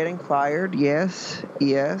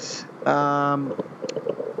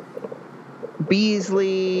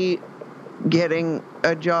Beasley getting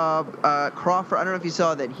a job. Crawford, I don't know if you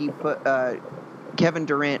saw that he put Kevin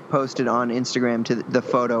Durant posted on Instagram to the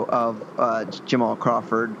photo of Jamal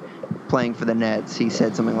Crawford playing for the Nets. He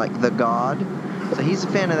said something like "the God," so he's a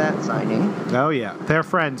fan of that signing. Oh yeah, they're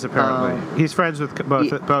friends apparently. He's friends with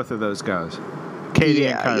both of those guys,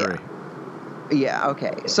 KD and Kyrie. Yeah.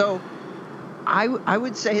 Okay. So I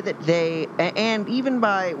would say that they, and even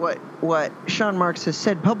by what Sean Marks has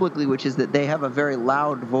said publicly, which is that they have a very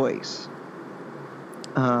loud voice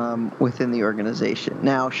within the organization.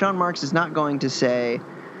 Now, Sean Marks is not going to say,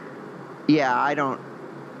 "Yeah,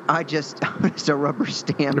 I'm just a rubber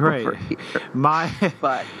stamp over here."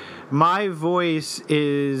 My voice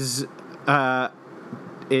is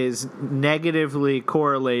negatively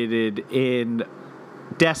correlated in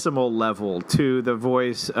decimal level to the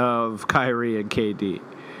voice of Kyrie and KD.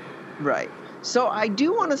 Right. So I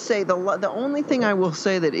do want to say the only thing I will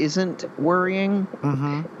say that isn't worrying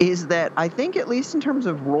is that I think, at least in terms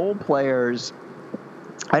of role players,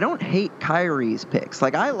 I don't hate Kyrie's picks.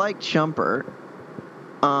 Like, I liked Shumpert.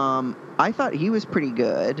 I thought he was pretty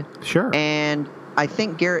good. Sure. And I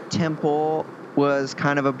think Garrett Temple was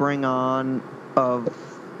kind of a bring on of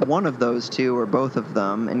one of those two or both of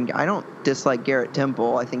them. And I don't dislike Garrett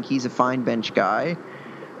Temple. I think he's a fine bench guy.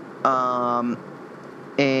 Our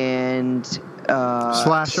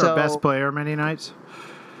best player many nights.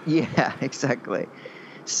 Yeah, exactly.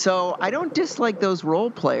 So I don't dislike those role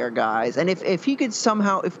player guys. And if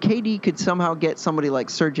KD could somehow get somebody like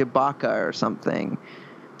Serge Ibaka or something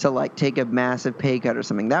to like take a massive pay cut or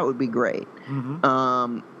something, that would be great.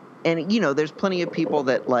 And there's plenty of people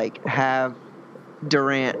that like have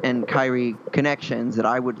Durant and Kyrie connections that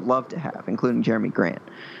I would love to have, including Jeremy Grant.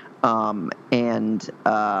 And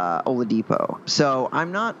Oladipo. So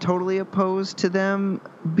I'm not totally opposed to them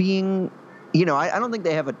being, I don't think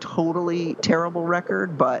they have a totally terrible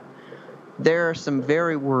record, but there are some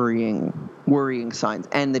very worrying signs.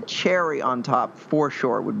 And the cherry on top, for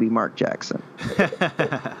sure, would be Mark Jackson.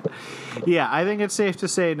 Yeah, I think it's safe to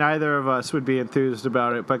say neither of us would be enthused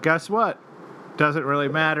about it. But guess what? Doesn't really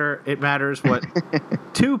matter. It matters what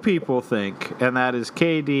two people think, and that is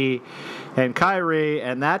KD and Kyrie,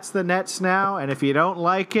 and that's the Nets now. And if you don't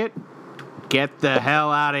like it, get the hell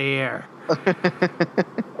out of here.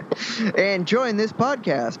 And join this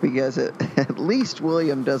podcast, because at least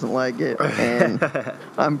William doesn't like it, and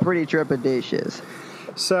I'm pretty trepidatious.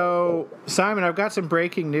 So, Simon, I've got some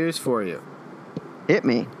breaking news for you. Hit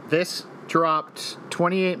me. This dropped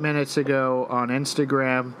 28 minutes ago on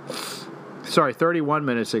Instagram. Sorry, 31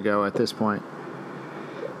 minutes ago at this point.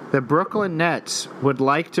 The Brooklyn Nets would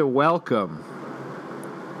like to welcome,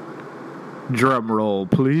 drum roll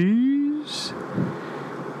please,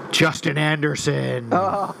 Justin Anderson.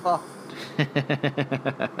 Oh.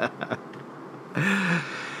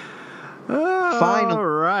 All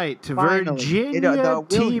right. Virginia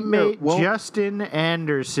teammate Justin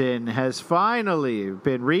Anderson has finally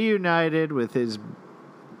been reunited with his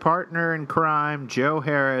partner in crime, Joe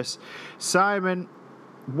Harris. Simon,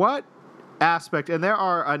 what aspect, and there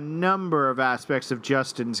are a number of aspects of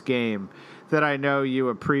Justin's game that I know you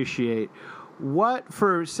appreciate. What,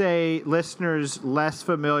 for, say, listeners less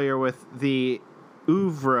familiar with the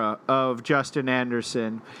oeuvre of Justin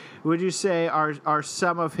Anderson, would you say are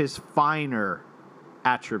some of his finer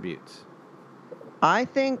attributes? I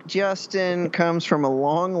think Justin comes from a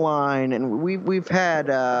long line, and we've had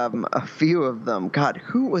a few of them. God,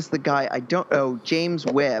 who was the guy? I don't know. James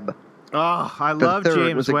Webb. Oh, I love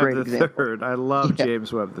James Webb the third. I love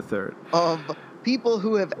James Webb the third. Of people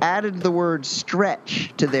who have added the word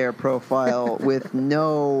stretch to their profile with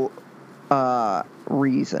no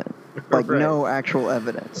reason, like right. No actual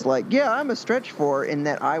evidence. Like, yeah, I'm a stretch four in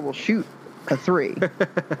that I will shoot a three.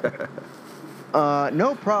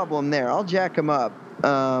 No problem there. I'll jack him up.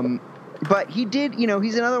 But he did,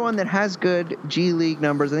 he's another one that has good G League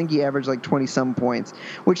numbers. I think he averaged like 20-some points,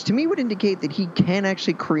 which to me would indicate that he can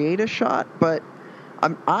actually create a shot. But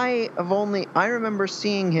I remember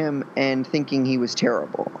seeing him and thinking he was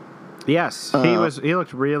terrible. Yes, he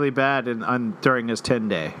looked really bad during his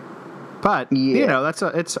 10-day. But yeah.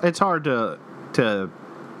 It's hard to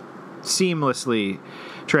seamlessly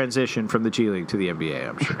transition from the G League to the NBA,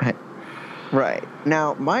 I'm sure. Right.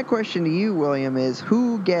 Now, my question to you, William, is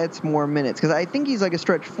who gets more minutes? Because I think he's like a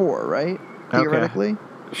stretch four, right? Theoretically.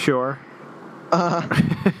 Okay. Sure.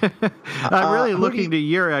 I'm really looking to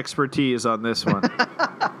your expertise on this one.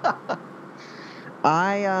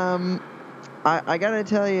 I gotta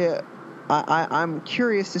tell you, I'm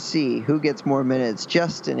curious to see who gets more minutes,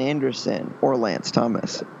 Justin Anderson or Lance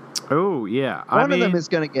Thomas. Oh yeah, One of them is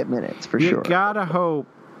gonna get minutes for sure. You gotta hope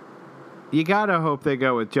you gotta hope they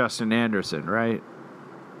go with Justin Anderson, right?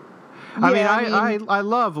 I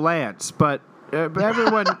love Lance, but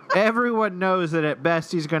everyone knows that at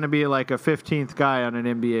best he's going to be like a 15th guy on an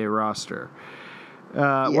NBA roster.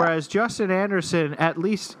 Whereas Justin Anderson, at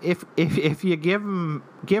least if you give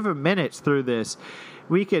him minutes through this,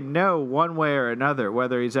 we can know one way or another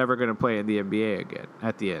whether he's ever going to play in the NBA again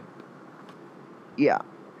at the end. Yeah,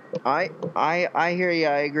 I hear you.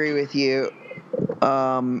 I agree with you.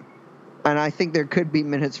 And I think there could be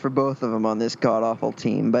minutes for both of them on this god awful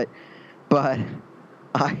team, but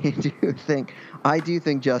I do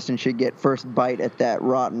think Justin should get first bite at that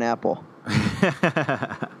rotten apple.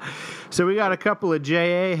 So we got a couple of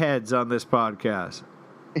JA heads on this podcast.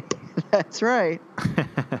 That's right.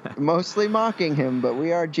 Mostly mocking him, but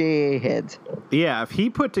we are JA heads. Yeah, if he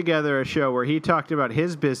put together a show where he talked about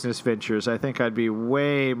his business ventures, I think I'd be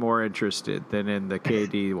way more interested than in the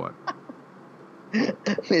KD one.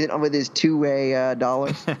 With his two-way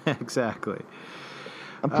dollars. Exactly.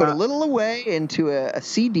 I put a little away into a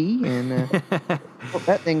CD, and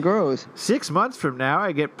that thing grows. 6 months from now,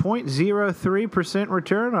 I get 0.03%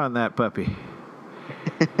 return on that puppy.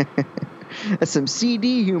 That's some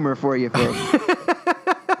CD humor for you, folks.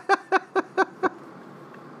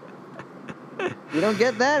 You don't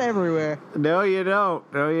get that everywhere. No, you don't.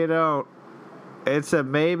 No, you don't. It's a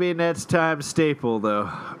maybe next time staple, though.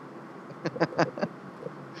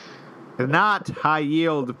 Not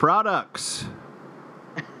high-yield products.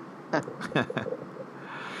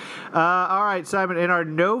 All right, Simon, in our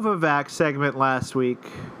Novavax segment last week,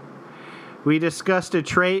 we discussed a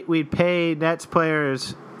trait we'd pay Nets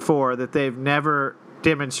players for that they've never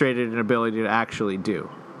demonstrated an ability to actually do,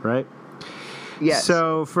 right? Yes.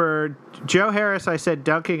 So for Joe Harris, I said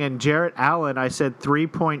dunking, and Jarrett Allen, I said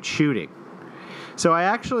three-point shooting. So I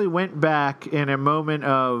actually went back in a moment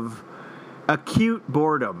of acute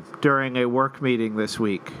boredom during a work meeting this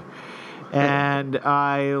week, and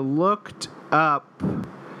I looked up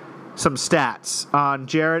some stats on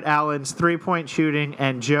Jarrett Allen's three-point shooting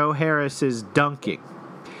and Joe Harris's dunking.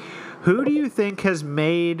 Who do you think has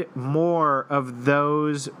made more of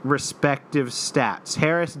those respective stats?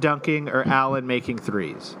 Harris dunking or Allen making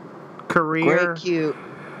threes? Career. Great cue.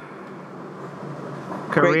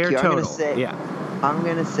 Career Great cue. total. I'm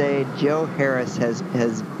gonna say Joe Harris has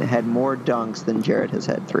had more dunks than Jarrett has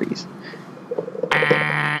had threes.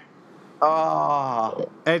 Oh,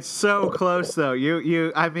 it's so close though.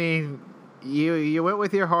 You went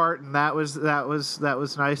with your heart, and that was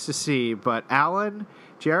nice to see. But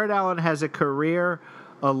Jarrett Allen has a career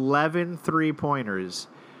 11 3-pointers.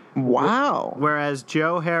 Wow. Whereas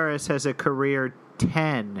Joe Harris has a career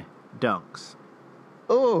 10 dunks.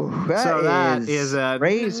 Oh, that is a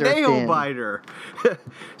nail biter.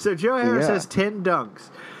 So Joe Harris has 10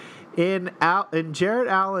 dunks. In Jarrett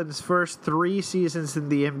Allen's first 3 seasons in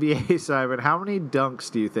the NBA, Simon, how many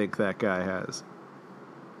dunks do you think that guy has?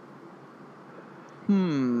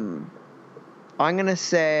 I'm going to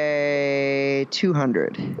say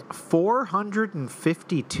 200.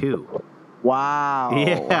 452. Wow.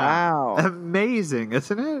 Yeah. Wow. Amazing,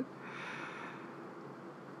 isn't it?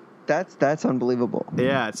 That's unbelievable.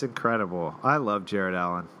 Yeah, it's incredible. I love Jarrett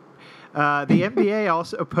Allen. The NBA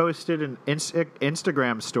also posted an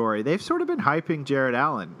Instagram story. They've sort of been hyping Jarrett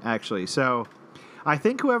Allen, actually. So I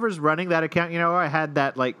think whoever's running that account, I had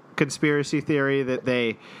that like conspiracy theory that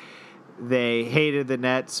they hated the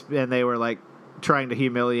Nets and they were like trying to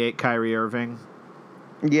humiliate Kyrie Irving.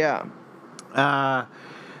 Yeah.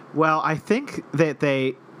 Well, I think that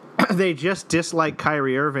they just dislike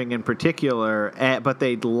Kyrie Irving in particular, but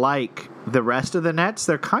they like the rest of the Nets.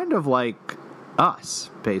 They're kind of like us,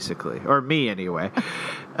 basically, or me anyway,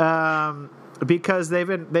 because they've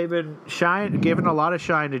been giving a lot of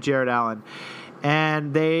shine to Jarrett Allen,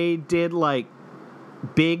 and they did like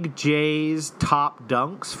Big J's top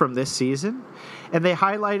dunks from this season, and they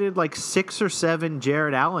highlighted like 6 or 7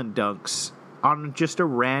 Jarrett Allen dunks on just a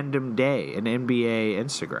random day in NBA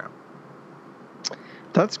Instagram.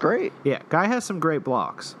 That's great. Yeah, guy has some great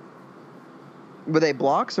blocks. Were they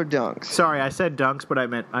blocks or dunks? Sorry, I said dunks, but I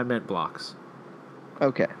meant blocks.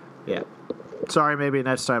 Okay. Yeah. Sorry, maybe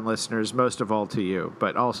next time, listeners, most of all to you,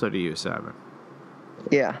 but also to you, Simon.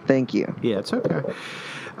 Yeah, thank you. Yeah, it's okay.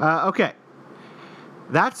 Okay.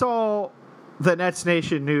 That's all the Nets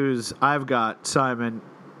Nation news I've got, Simon.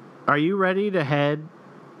 Are you ready to head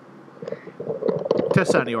to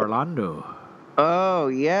sunny Orlando? Oh,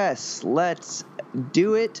 yes. Let's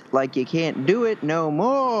do it like you can't do it no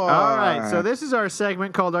more. All right, so this is our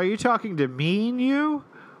segment called Are You Talking to Me and You?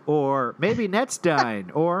 Or maybe Nets Dine,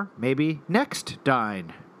 or maybe Next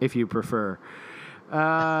Dine, if you prefer.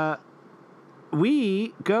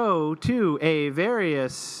 we go to a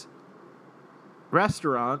various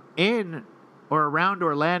restaurant in or around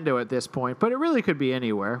Orlando at this point, but it really could be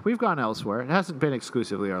anywhere. We've gone elsewhere. It hasn't been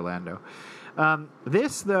exclusively Orlando.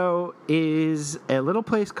 This, though, is a little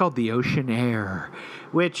place called the Oceanaire,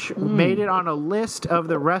 which made it on a list of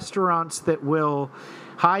the restaurants that will,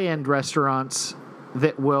 high-end restaurants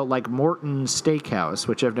that will, like Morton's Steakhouse,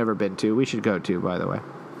 which I've never been to. We should go to, by the way.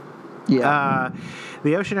 Yeah.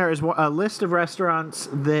 The Oceanaire is a list of restaurants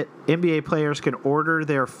that NBA players can order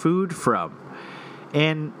their food from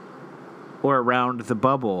in or around the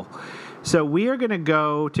bubble. So we are going to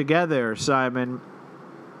go together, Simon,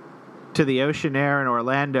 to the Oceanaire in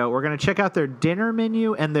Orlando. We're going to check out their dinner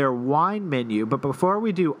menu and their wine menu. But before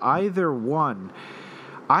we do either one,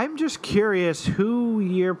 I'm just curious who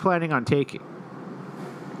you're planning on taking.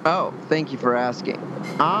 Oh, thank you for asking.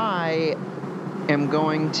 I am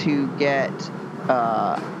going to get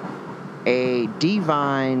a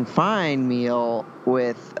divine fine meal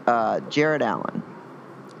with Jared Allen.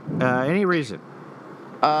 Any reason?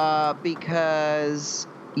 Because,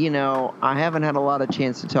 I haven't had a lot of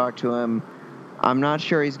chance to talk to him. I'm not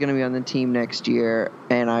sure he's going to be on the team next year,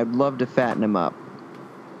 and I'd love to fatten him up.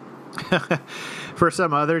 For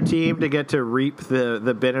some other team to get to reap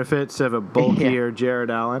the benefits of a bulkier Jared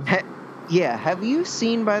Allen? Yeah. Have you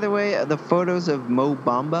seen, by the way, the photos of Mo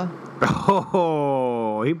Bamba?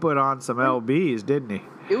 Oh, he put on some LBs, didn't he?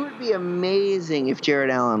 It would be amazing if Jared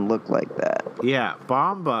Allen looked like that. Yeah,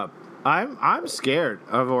 Bamba. I'm scared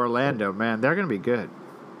of Orlando, man. They're going to be good.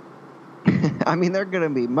 I mean, they're going to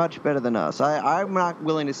be much better than us. I'm not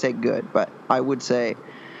willing to say good, but I would say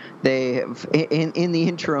they have, in the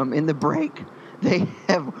interim, in the break, they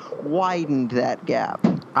have widened that gap.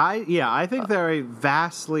 I think they're a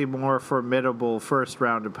vastly more formidable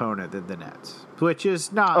first-round opponent than the Nets, which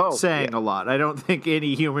is not saying a lot. I don't think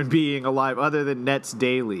any human being alive, other than Nets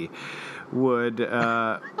Daily, would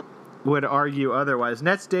argue otherwise.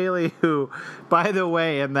 Nets Daily, who, by the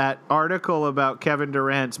way, in that article about Kevin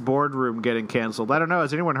Durant's boardroom getting canceled, I don't know,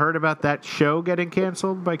 has anyone heard about that show getting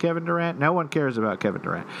canceled by Kevin Durant? No one cares about Kevin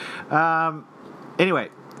Durant. Anyway,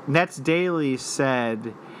 Nets Daily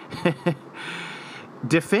said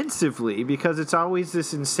defensively, because it's always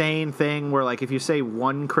this insane thing where, like, if you say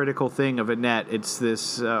one critical thing of a net, it's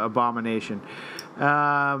this abomination.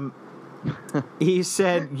 He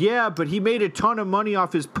said, yeah, but he made a ton of money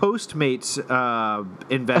off his Postmates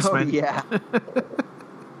investment. Oh, yeah.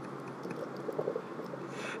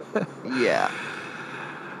 Yeah.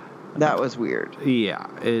 That was weird. Yeah,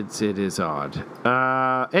 it is odd.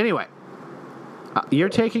 Anyway, you're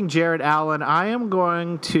taking Jared Allen. I am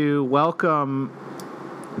going to welcome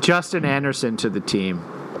Justin Anderson to the team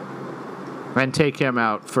and take him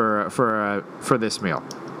out for this meal.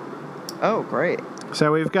 Oh, great.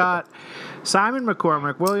 So we've got Simon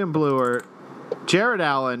McCormick, William Bluer, Jared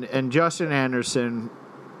Allen, and Justin Anderson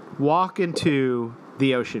walk into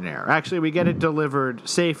the Oceanaire. Actually, we get it delivered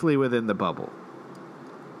safely within the bubble.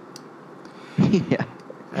 Yeah,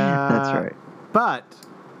 that's right. But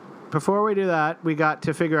before we do that, we got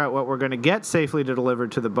to figure out what we're going to get safely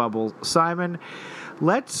delivered to the bubble. Simon,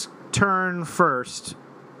 let's turn first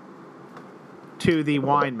to the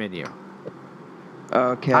wine menu.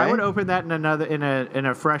 Okay. I would open that in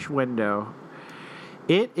a fresh window.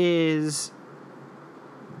 It is,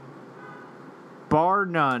 bar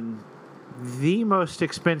none, the most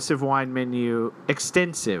expensive wine menu.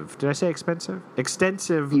 Extensive. Did I say expensive?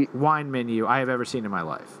 Extensive wine menu I have ever seen in my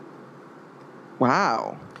life.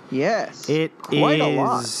 Wow. Yes. It quite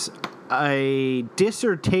is a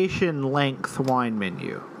dissertation length wine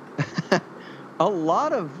menu. A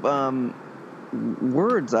lot of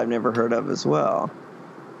words I've never heard of as well.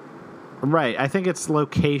 Right. I think it's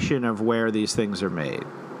location of where these things are made.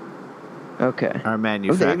 Okay. Are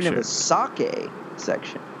manufactured. They even have a sake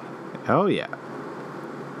section. Oh, yeah.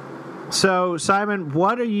 So, Simon,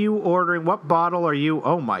 what are you ordering? What bottle are you?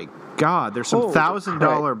 Oh, my God. There's some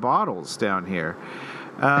 $1,000 bottles down here.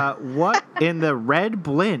 What in the red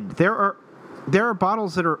blend? There are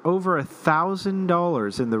bottles that are over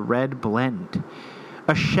 $1,000 in the red blend.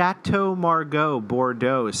 A Chateau Margaux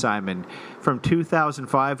Bordeaux, Simon, from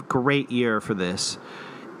 2005. Great year for this.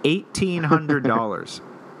 $1,800.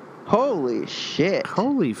 Holy shit.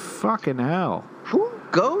 Holy fucking hell. Who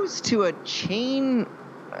goes to a chain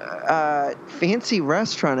fancy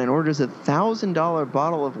restaurant and orders $1,000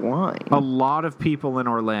 bottle of wine? A lot of people in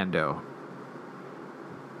Orlando.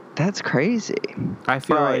 That's crazy. I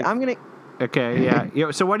feel like I'm going to... Okay, yeah.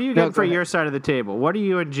 So what are you getting for your side of the table? What are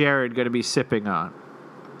you and Jared going to be sipping on?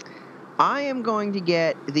 I am going to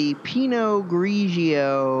get the Pinot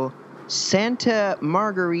Grigio Santa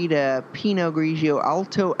Margarita Pinot Grigio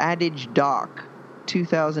Alto Adige Doc,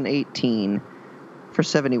 2018, for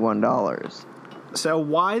 $71. So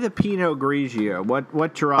why the Pinot Grigio?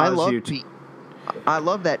 What draws you to? I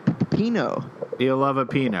love that Pinot. You love a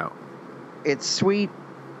Pinot. It's sweet.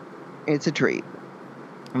 It's a treat.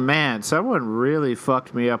 Man, someone really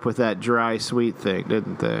fucked me up with that dry sweet thing,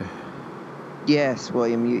 didn't they? Yes,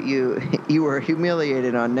 William, you were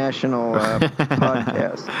humiliated on national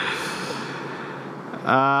podcast.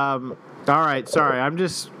 All right, sorry.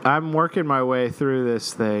 I'm working my way through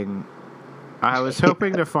this thing. I was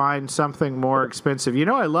hoping to find something more expensive. You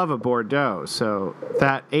know, I love a Bordeaux, so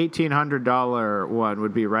that $1,800 one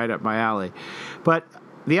would be right up my alley. But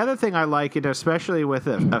the other thing I like, and especially with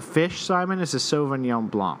a fish, Simon, is a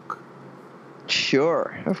Sauvignon Blanc.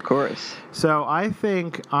 Sure, of course. So I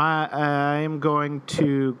think I am going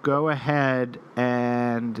to go ahead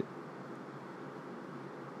and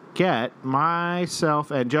get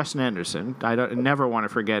myself and Justin Anderson. I never want to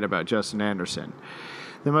forget about Justin Anderson.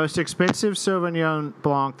 The most expensive Sauvignon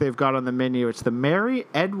Blanc they've got on the menu. It's the Mary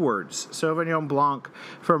Edwards Sauvignon Blanc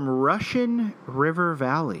from Russian River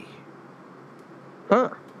Valley. Huh.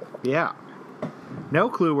 Yeah. No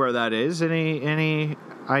clue where that is. Any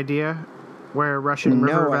idea where Russian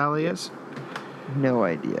River Valley is? No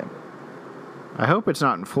idea. I hope it's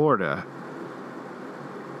not in Florida.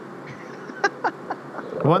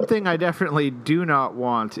 One thing I definitely do not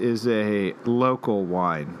want is a local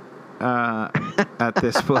wine at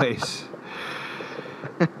this place.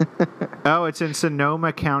 Oh, it's in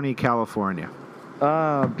Sonoma County, California.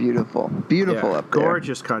 Ah, beautiful. Beautiful up there.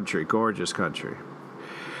 Gorgeous country. Gorgeous country.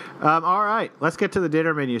 All right. Let's get to the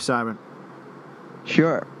dinner menu, Simon.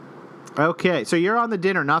 Sure. Okay. So you're on the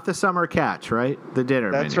dinner, not the summer catch, right? The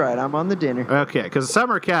dinner menu. That's right. I'm on the dinner. Okay. Because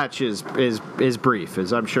summer catch is brief,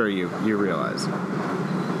 as I'm sure you realize.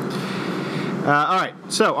 All right.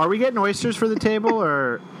 So are we getting oysters for the table,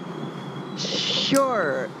 or...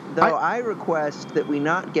 Sure, though I request that we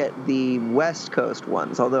not get the West Coast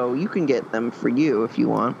ones, although you can get them for you if you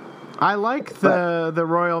want. I like the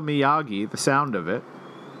Royal Miyagi, the sound of it.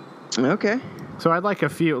 Okay. So I'd like a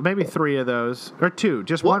few, maybe 3 of those, or 2.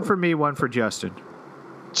 Just one for me, one for Justin.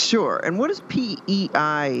 Sure. And what does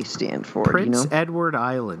PEI stand for? Prince Edward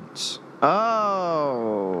Islands.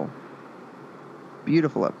 Oh.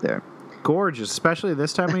 Beautiful up there. Gorgeous, especially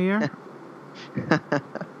this time of year.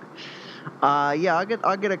 Yeah,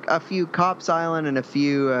 I'll get a few Cops Island and a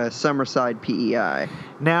few Summerside PEI.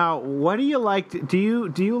 Now, what do you like? Do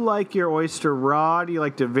you like your oyster raw? Do you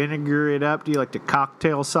like to vinegar it up? Do you like to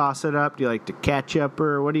cocktail sauce it up? Do you like to ketchup,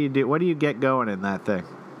 or what do you do? What do you get going in that thing?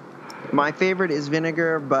 My favorite is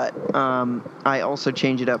vinegar, but I also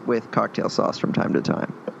change it up with cocktail sauce from time to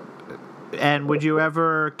time. And would you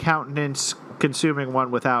ever countenance consuming one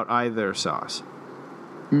without either sauce?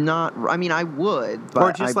 I would, but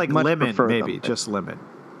or just like lemon, maybe them. Just lemon.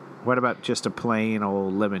 What about just a plain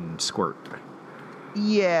old lemon squirt?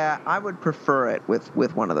 Yeah, I would prefer it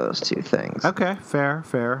with one of those two things. Okay,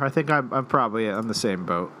 fair. I think I'm probably on the same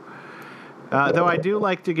boat. Though I do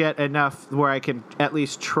like to get enough where I can at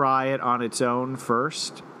least try it on its own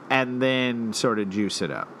first, and then sort of juice it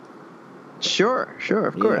up. Sure,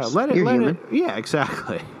 of course. Yeah, You're human. Yeah,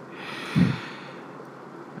 exactly.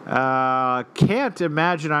 Can't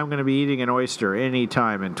imagine I'm going to be eating an oyster any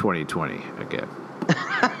time in 2020 again.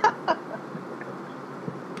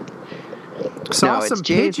 Some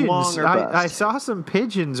pigeons. I saw some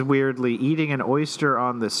pigeons weirdly eating an oyster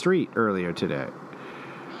on the street earlier today.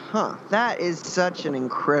 Huh. That is such an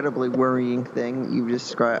incredibly worrying thing you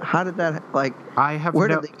described. How did that, I have where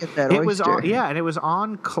did they get that oyster? Was on, yeah, and it was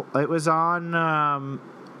on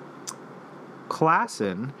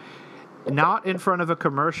Classen. Not in front of a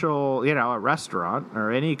commercial, a restaurant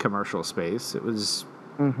or any commercial space. It was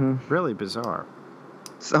really bizarre.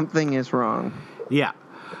 Something is wrong. Yeah.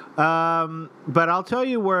 But I'll tell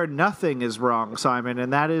you where nothing is wrong, Simon,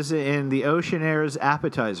 and that is in the Oceanaire's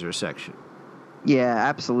appetizer section. Yeah,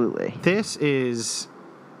 absolutely. This is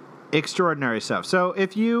extraordinary stuff. So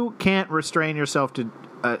if you can't restrain yourself to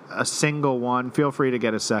a single one, feel free to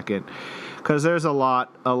get a second, because there's a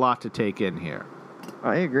lot to take in here.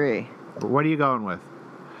 I agree. What are you going with?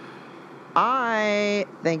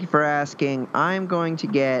 Thank you for asking. I'm going to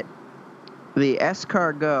get the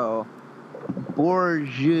escargot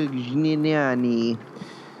Borgignani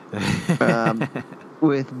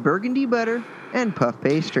with burgundy butter and puff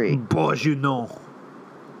pastry. Bourguignon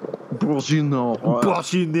escargot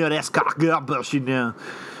Bourguignon.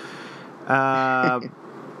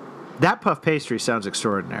 That puff pastry sounds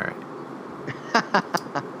extraordinary.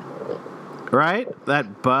 Right?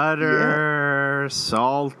 That butter, butter,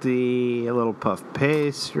 salty, a little puff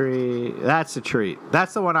pastry. That's a treat.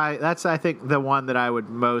 That's the one that's I think the one that I would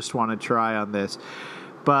most want to try on this.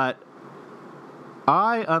 But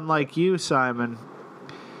I, unlike you, Simon,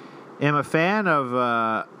 am a fan of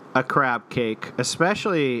a crab cake,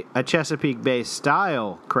 especially a Chesapeake Bay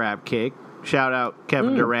style crab cake. Shout out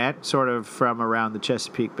Kevin Durant, sort of from around the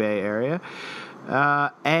Chesapeake Bay area.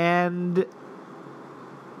 And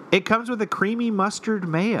it comes with a creamy mustard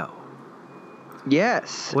mayo.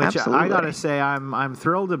 Yes, which absolutely. I gotta say I'm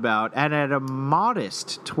thrilled about, and at a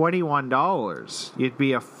modest $21, you'd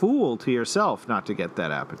be a fool to yourself not to get that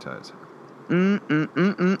appetizer. Yes,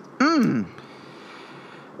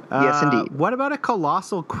 indeed. What about a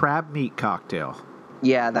colossal crab meat cocktail?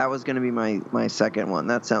 Yeah, that was going to be my second one.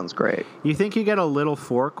 That sounds great. You think you get a little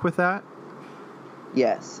fork with that?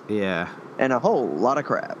 Yes. Yeah. And a whole lot of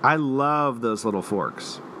crab. I love those little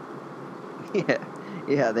forks.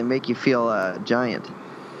 Yeah, they make you feel giant.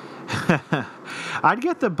 I'd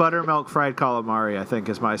get the buttermilk fried calamari, I think,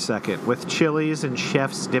 is my second, with chilies and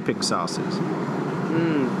chef's dipping sauces.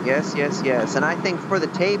 Yes. And I think for the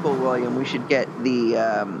table, William, we should get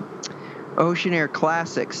the Ocean Air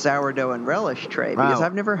Classic sourdough and relish tray, because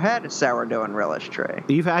I've never had a sourdough and relish tray.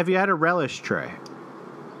 Have you had a relish tray?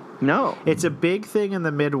 No. It's a big thing in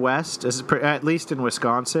the Midwest, at least in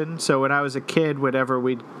Wisconsin. So when I was a kid, whenever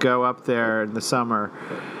we'd go up there in the summer,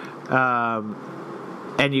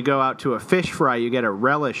 and you go out to a fish fry, you get a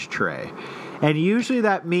relish tray. And usually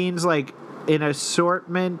that means like an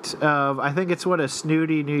assortment of, I think it's what a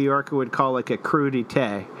snooty New Yorker would call like a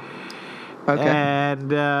crudité. Okay.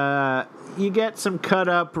 And you get some cut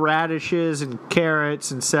up radishes and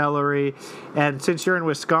carrots and celery. And since you're in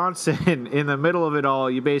Wisconsin, in the middle of it all,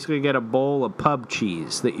 you basically get a bowl of pub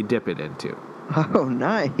cheese that you dip it into. Oh,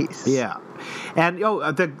 nice. Yeah. And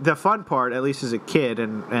the fun part, at least as a kid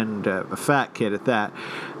and a fat kid at that,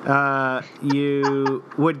 you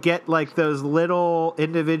would get like those little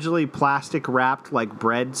individually plastic wrapped like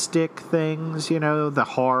breadstick things, the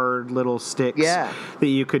hard little sticks that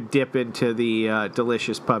you could dip into the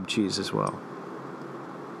delicious pub cheese as well.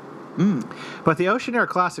 But the Ocean Air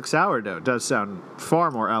Classic sourdough does sound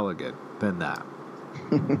far more elegant than that.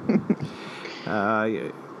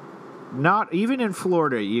 Not even in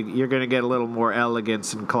Florida, you're going to get a little more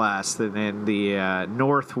elegance and class than in the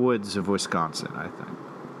north woods of Wisconsin, I think.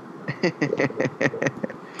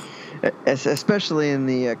 Especially in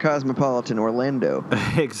the cosmopolitan Orlando.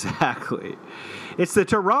 Exactly. It's the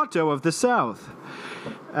Toronto of the South.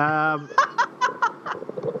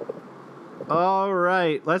 All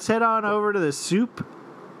right, let's head on over to the soup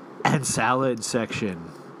and salad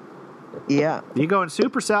section. Yeah. You going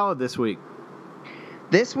soup or salad this week?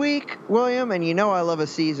 This week, William, and you know I love a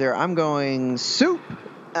Caesar, I'm going soup.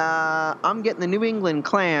 I'm getting the New England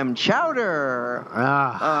clam chowder.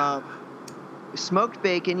 Smoked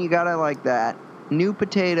bacon, you gotta like that. New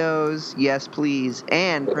potatoes, yes please.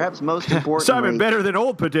 And perhaps most importantly... Simon, better than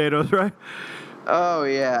old potatoes, right? Oh,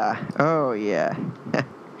 yeah.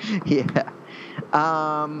 Yeah.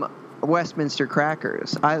 Westminster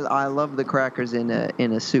crackers. I love the crackers in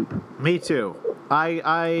a soup. Me too.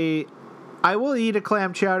 I will eat a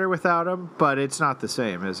clam chowder without them, but it's not the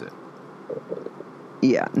same, is it?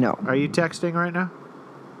 Yeah, no. Are you texting right now?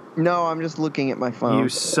 No, I'm just looking at my phone. You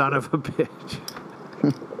son of a bitch.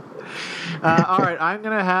 All right, I'm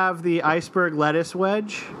going to have the iceberg lettuce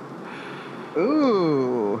wedge.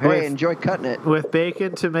 Ooh, hey, enjoy cutting it. With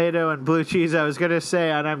bacon, tomato, and blue cheese, I was going to say,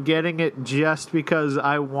 and I'm getting it just because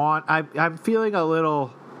I'm feeling a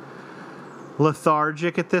little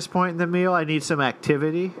lethargic at this point in the meal. I need some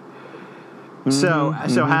activity. So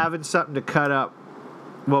having something to cut up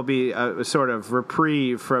will be a sort of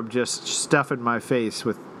reprieve from just stuffing my face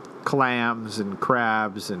with clams and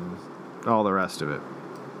crabs and all the rest of it.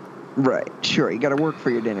 Right, sure. You got to work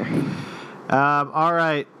for your dinner. All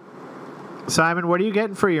right. Simon, what are you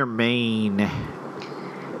getting for your main?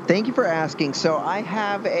 Thank you for asking. So I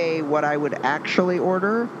have what I would actually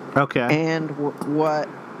order. Okay. And what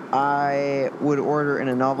I would order in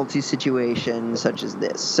a novelty situation such as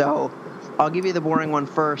this. So I'll give you the boring one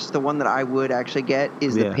first. The one that I would actually get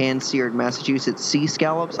is the pan-seared Massachusetts sea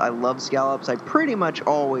scallops. I love scallops. I pretty much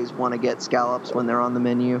always want to get scallops when they're on the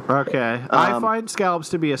menu. Okay. I find scallops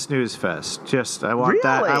to be a snooze fest. I want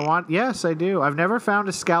that. Yes, I do. I've never found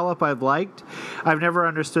a scallop I've liked. I've never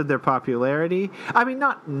understood their popularity. I mean,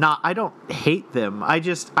 I don't hate them. I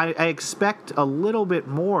expect a little bit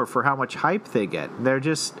more for how much hype they get.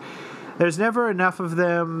 There's never enough of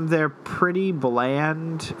them. They're pretty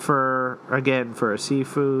bland for a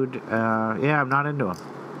seafood. I'm not into them.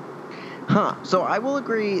 Huh. So I will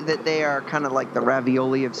agree that they are kind of like the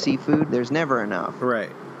ravioli of seafood. There's never enough. Right.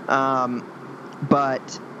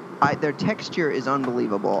 But their texture is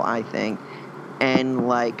unbelievable, I think. And,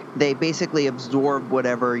 like, they basically absorb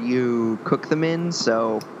whatever you cook them in.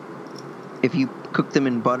 So if you cook them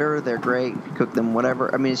in butter, they're great. If you cook them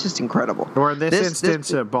whatever. I mean, it's just incredible. Or in this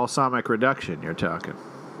instance, a balsamic reduction, you're talking.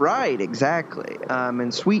 Right, exactly.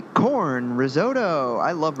 And sweet corn, risotto.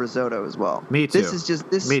 I love risotto as well. Me too. This is just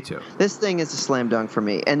this. Me too. This thing is a slam dunk for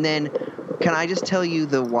me. And then, can I just tell you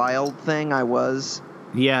the wild thing I was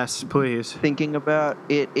Yes, please. thinking about?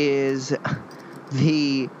 It is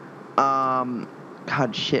the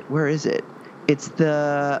God shit. Where is it? It's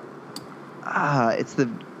the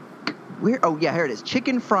where? Oh yeah, here it is.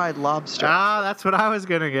 Chicken fried lobster. Ah, that's what I was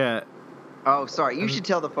gonna get. Oh, sorry. You should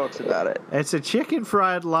tell the folks about it. It's a chicken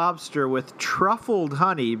fried lobster with truffled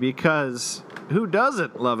honey, because who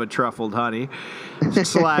doesn't love a truffled honey? /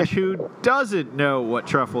 who doesn't know what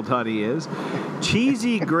truffled honey is?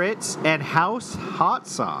 Cheesy grits and house hot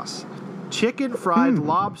sauce. Chicken fried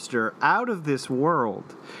lobster, out of this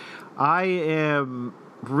world. I am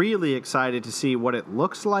really excited to see what it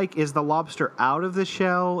looks like. Is the lobster out of the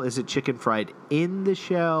shell? Is it chicken fried in the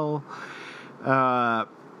shell?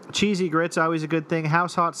 Cheesy grits, always a good thing.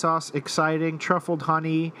 House hot sauce, exciting. Truffled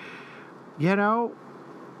honey. You know,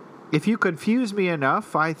 if you confuse me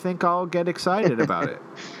enough, I think I'll get excited about it.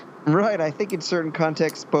 Right. I think in certain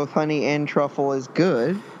contexts, both honey and truffle is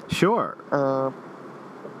good. Sure.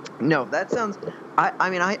 No, that sounds...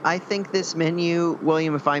 I think this menu,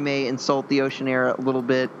 William, if I may insult the Oceanair a little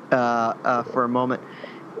bit for a moment,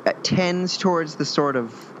 tends towards the sort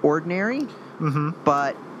of ordinary,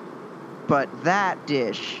 but that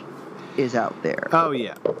dish is out there. Oh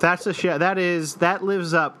yeah, that's a chef. That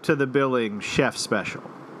lives up to the billing chef special.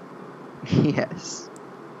 Yes.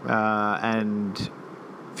 And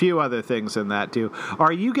few other things in that too.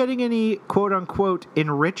 Are you getting any quote unquote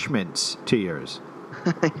enrichments to yours?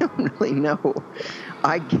 I don't really know.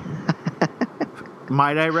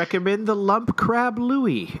 Might I recommend the lump crab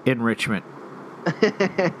Louis enrichment?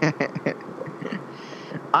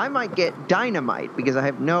 I might get dynamite because I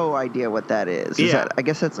have no idea what that is. I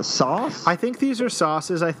guess that's a sauce? I think these are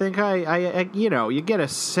sauces. I think I you get a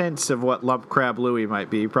sense of what lump crab Louis might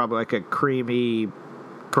be. Probably like a creamy,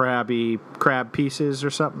 crab pieces or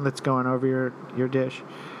something that's going over your dish.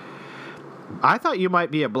 I thought you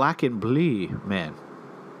might be a black and blue man.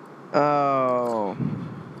 Oh.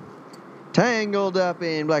 Tangled up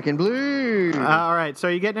in black and blue. All right. So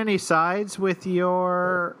are you getting any sides with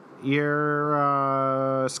your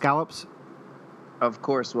scallops? Of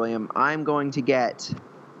course, William. I'm going to get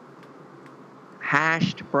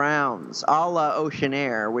hashed browns a la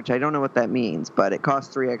Oceanair, which I don't know what that means, but it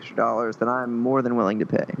costs $3 extra that I'm more than willing to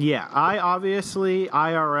pay. Yeah, I obviously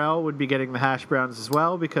IRL would be getting the hash browns as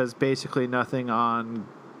well, because basically nothing on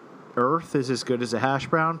Earth is as good as a hash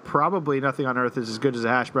brown. Probably nothing on Earth is as good as a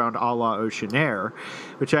hash brown a la Oceanair,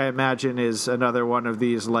 which I imagine is another one of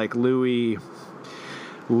these like Louis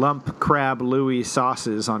lump crab Louis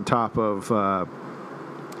sauces on top of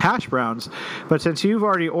hash browns. But since you've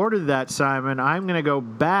already ordered that, Simon, I'm going to go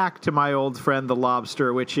back to my old friend the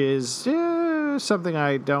lobster, which is something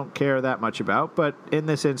I don't care that much about, but in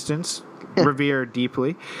this instance revere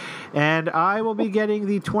deeply. And I will be getting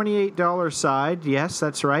the $28 side. Yes,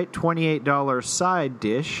 that's right, $28 side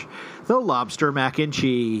dish, the lobster mac and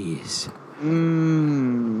cheese.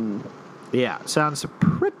 Yeah, sounds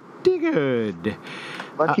pretty good.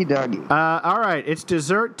 Lucky doggy. All right, it's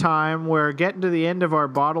dessert time. We're getting to the end of our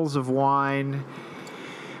bottles of wine.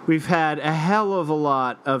 We've had a hell of a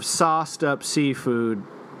lot of sauced up seafood.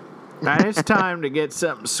 And it's time to get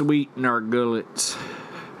something sweet in our gullets.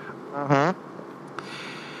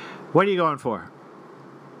 What are you going for?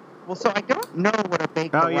 Well, so I don't know what a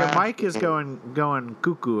baked Oh, your mic is going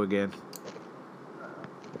cuckoo again.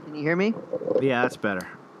 Can you hear me? Yeah, that's better.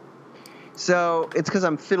 So it's because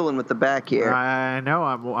I'm fiddling with the back here. I know.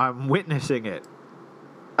 I'm witnessing it.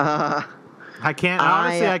 I can't.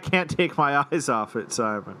 Honestly, I can't take my eyes off it,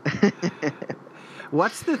 Simon.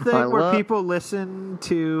 What's the thing where people listen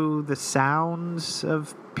to the sounds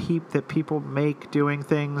of that people make doing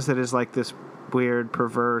things that is like this weird,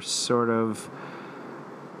 perverse sort of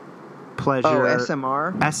pleasure? Oh,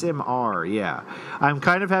 SMR? SMR, yeah. I'm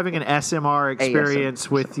kind of having an SMR experience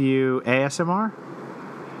with you. ASMR?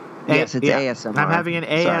 Yes, it's ASMR. I'm having an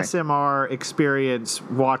ASMR experience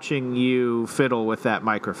watching you fiddle with that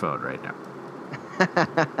microphone right now.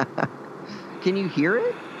 Can you hear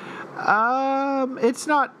it? It's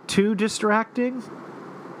not too distracting,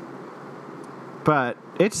 but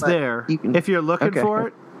it's there. If you're looking for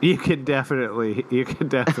it, You can definitely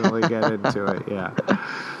get into it. Yeah.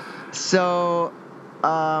 So,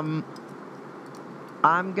 I'm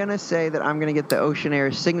gonna say that I'm gonna get the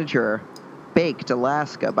Oceanair signature baked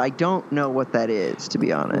Alaska, but I don't know what that is, to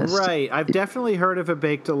be honest. Right. I've definitely heard of a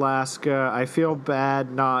baked Alaska. I feel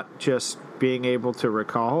bad not just being able to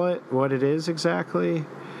recall it, what it is exactly.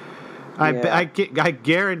 I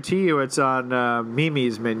guarantee you it's on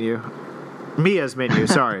Mia's menu.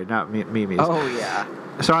 Sorry, not Mimi's. Oh, yeah.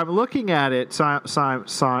 So I'm looking at it,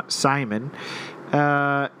 Simon.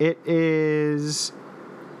 It is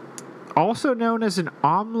also known as an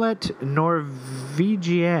omelette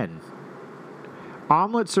Norvégienne,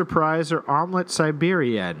 omelette surprise, or omelette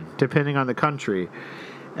Siberienne, depending on the country.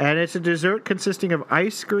 And it's a dessert consisting of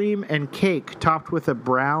ice cream and cake topped with a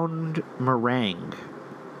browned meringue.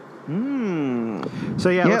 So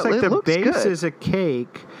yeah, it looks like the base is a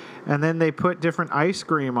cake, and then they put different ice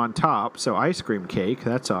cream on top. So ice cream cake,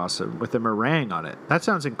 that's awesome, with a meringue on it. That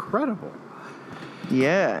sounds incredible.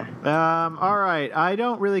 Yeah. All right. I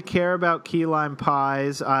don't really care about key lime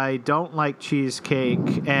pies. I don't like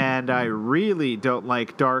cheesecake, and I really don't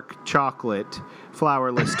like dark chocolate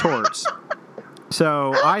flourless torts.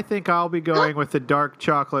 So I think I'll be going with the dark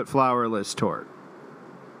chocolate flourless tort.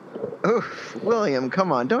 Oof, William,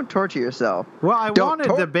 come on, don't torture yourself. Well, I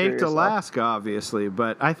wanted the baked Alaska, obviously,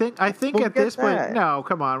 but I think at this point, no,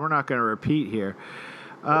 come on, we're not going to repeat here.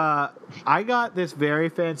 I got this very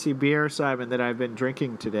fancy beer, Simon, that I've been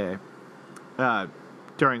drinking today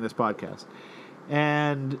during this podcast,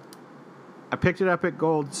 and I picked it up at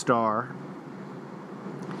Gold Star.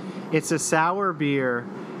 It's a sour beer,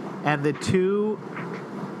 and the two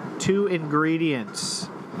ingredients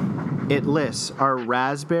it lists are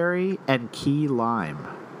raspberry and key lime.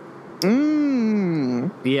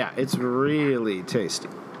 Yeah, it's really tasty.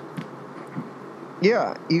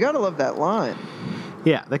 Yeah, you gotta love that lime.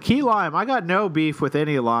 Yeah, the key lime, I got no beef with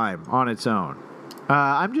any lime on its own.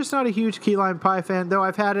 I'm just not a huge key lime pie fan, though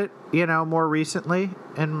I've had it, more recently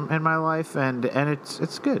in my life, and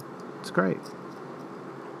it's good. It's great.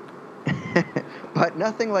 But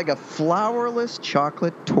nothing like a flourless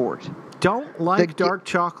chocolate tort. Don't like dark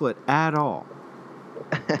chocolate at all.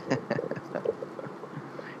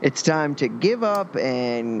 It's time to give up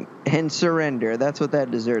and surrender. That's what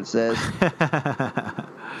that dessert says.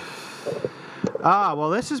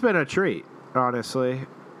 Well, this has been a treat, honestly.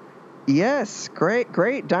 Yes, great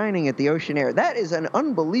dining at the Oceanair. That is an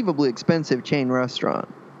unbelievably expensive chain restaurant.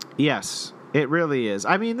 Yes, it really is.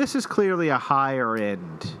 I mean, this is clearly a higher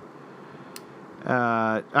end.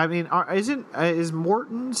 Is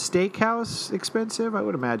Morton's Steakhouse expensive? I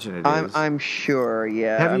would imagine it is. I'm sure,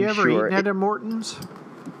 yeah. Have you ever eaten at a Morton's?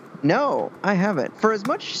 No, I haven't. For as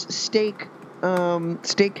much steakhouse,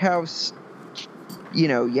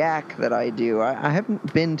 yak that I do, I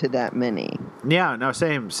haven't been to that many. Yeah, no,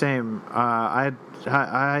 same. I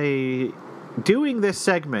doing this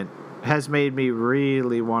segment has made me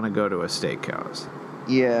really want to go to a steakhouse.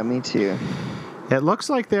 Yeah, me too. It looks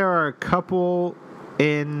like there are a couple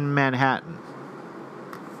in Manhattan.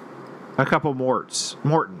 A couple Mortons.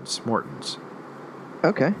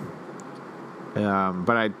 Okay.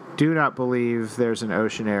 But I do not believe there's an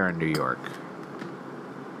Oceanair in New York.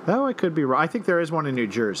 Though I could be wrong. I think there is one in New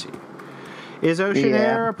Jersey. Is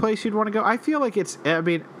Oceanair a place you'd want to go? I feel like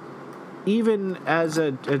even as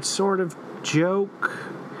a sort of joke,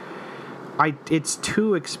 it's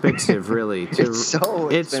too expensive, really. It's so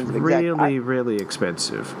expensive. It's really, really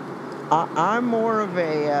expensive. I'm more of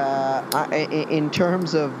in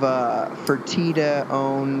terms of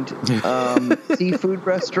Fertitta-owned seafood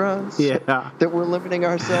restaurants that we're limiting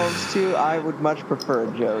ourselves to, I would much prefer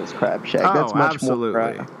Joe's Crab Shack. That's much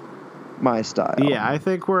absolutely more my style. Yeah, I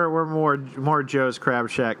think we're more Joe's Crab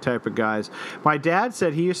Shack type of guys. My dad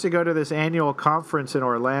said he used to go to this annual conference in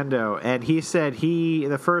Orlando, and he said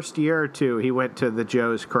the first year or two he went to the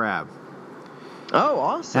Joe's Crab. Oh,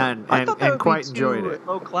 awesome! And quite enjoyed it.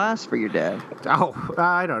 Low class for your dad. Oh,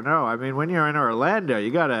 I don't know. I mean, when you're in Orlando,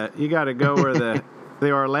 you gotta go where the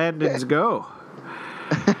Orlandans go.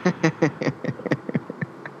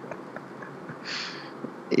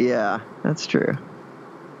 Yeah, that's true.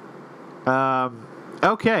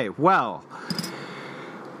 Okay, well,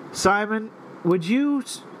 Simon, would you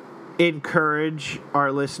encourage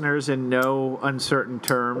our listeners in no uncertain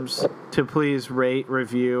terms to please rate,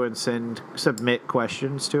 review, and submit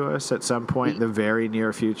questions to us at some point in the very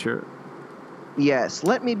near future? Yes,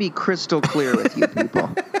 let me be crystal clear with you people.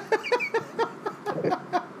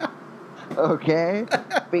 Okay?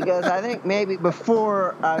 Because I think maybe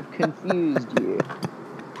before I've confused you,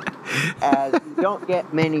 as you don't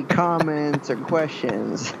get many comments or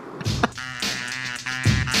questions.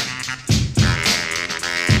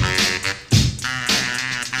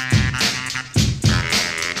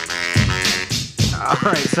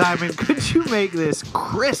 right, Simon, could you make this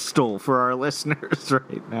crystal for our listeners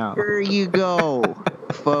right now? Here you go,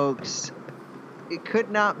 folks. It could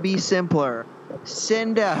not be simpler.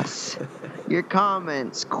 Send us your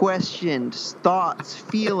comments, questions, thoughts,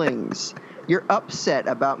 feelings. You're upset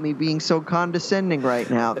about me being so condescending right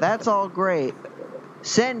now. That's all great.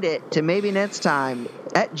 Send it to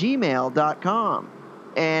maybynetstime@gmail.com.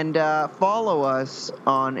 And follow us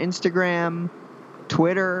on Instagram,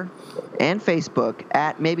 Twitter, and Facebook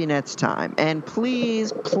at maybynetstime. And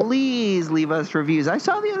please, please leave us reviews. I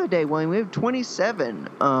saw the other day, William, we have 27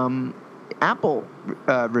 Apple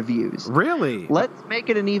reviews. Really? Let's make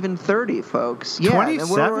it an even 30, folks. Yeah,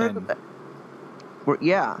 27?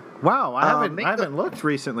 Yeah. Wow, I haven't looked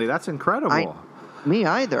recently. That's incredible. Me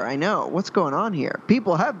either. I know. What's going on here?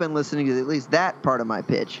 People have been listening to at least that part of my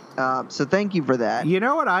pitch. So thank you for that. You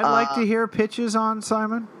know what I'd like to hear pitches on,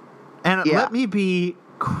 Simon? And let me be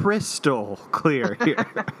crystal clear here.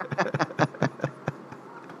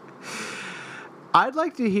 I'd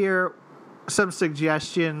like to hear some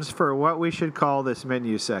suggestions for what we should call this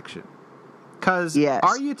menu section. Because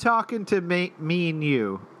Are You Talking to Me and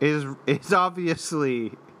You is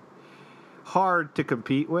obviously hard to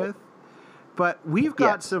compete with. But we've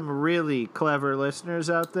got some really clever listeners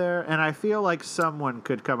out there, and I feel like someone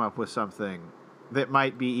could come up with something that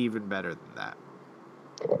might be even better than that.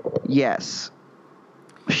 Yes.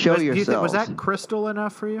 Show yourself. Was that crystal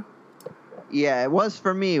enough for you? Yeah, it was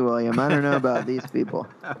for me, William. I don't know about these people.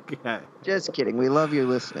 Okay. Just kidding. We love your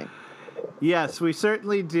listening. Yes, we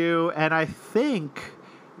certainly do. And I think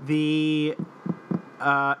the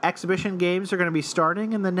exhibition games are going to be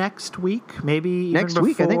starting in the next week, maybe even next before.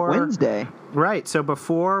 Week, I think Wednesday. Right, so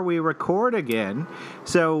before we record again.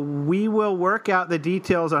 So we will work out the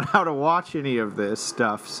details on how to watch any of this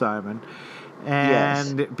stuff, Simon,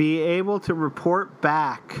 and be able to report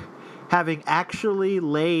back having actually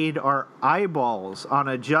laid our eyeballs on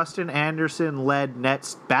a Justin Anderson-led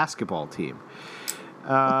Nets basketball team.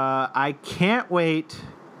 I can't wait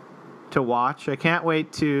to watch. I can't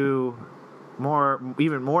wait to...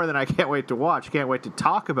 even more than I can't wait to watch. Can't wait to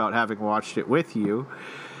talk about having watched it with you.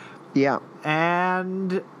 Yeah.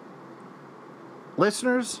 And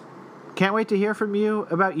listeners, can't wait to hear from you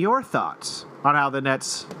about your thoughts on how the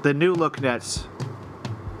Nets, the new look Nets,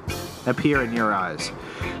 appear in your eyes.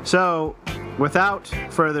 So, without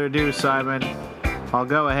further ado, Simon, I'll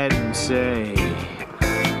go ahead and say,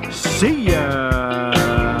 see ya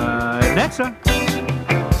next time.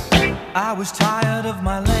 I was tired of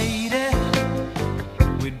my lady.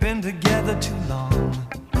 We'd been together too long,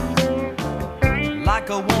 like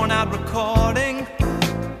a worn-out recording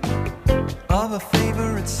of a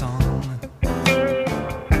favorite song.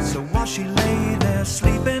 So while she lay there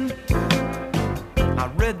sleeping, I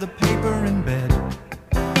read the paper in bed,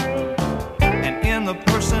 and in the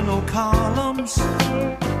personal columns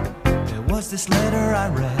there was this letter I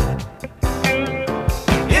read.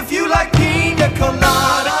 If you like pina colada,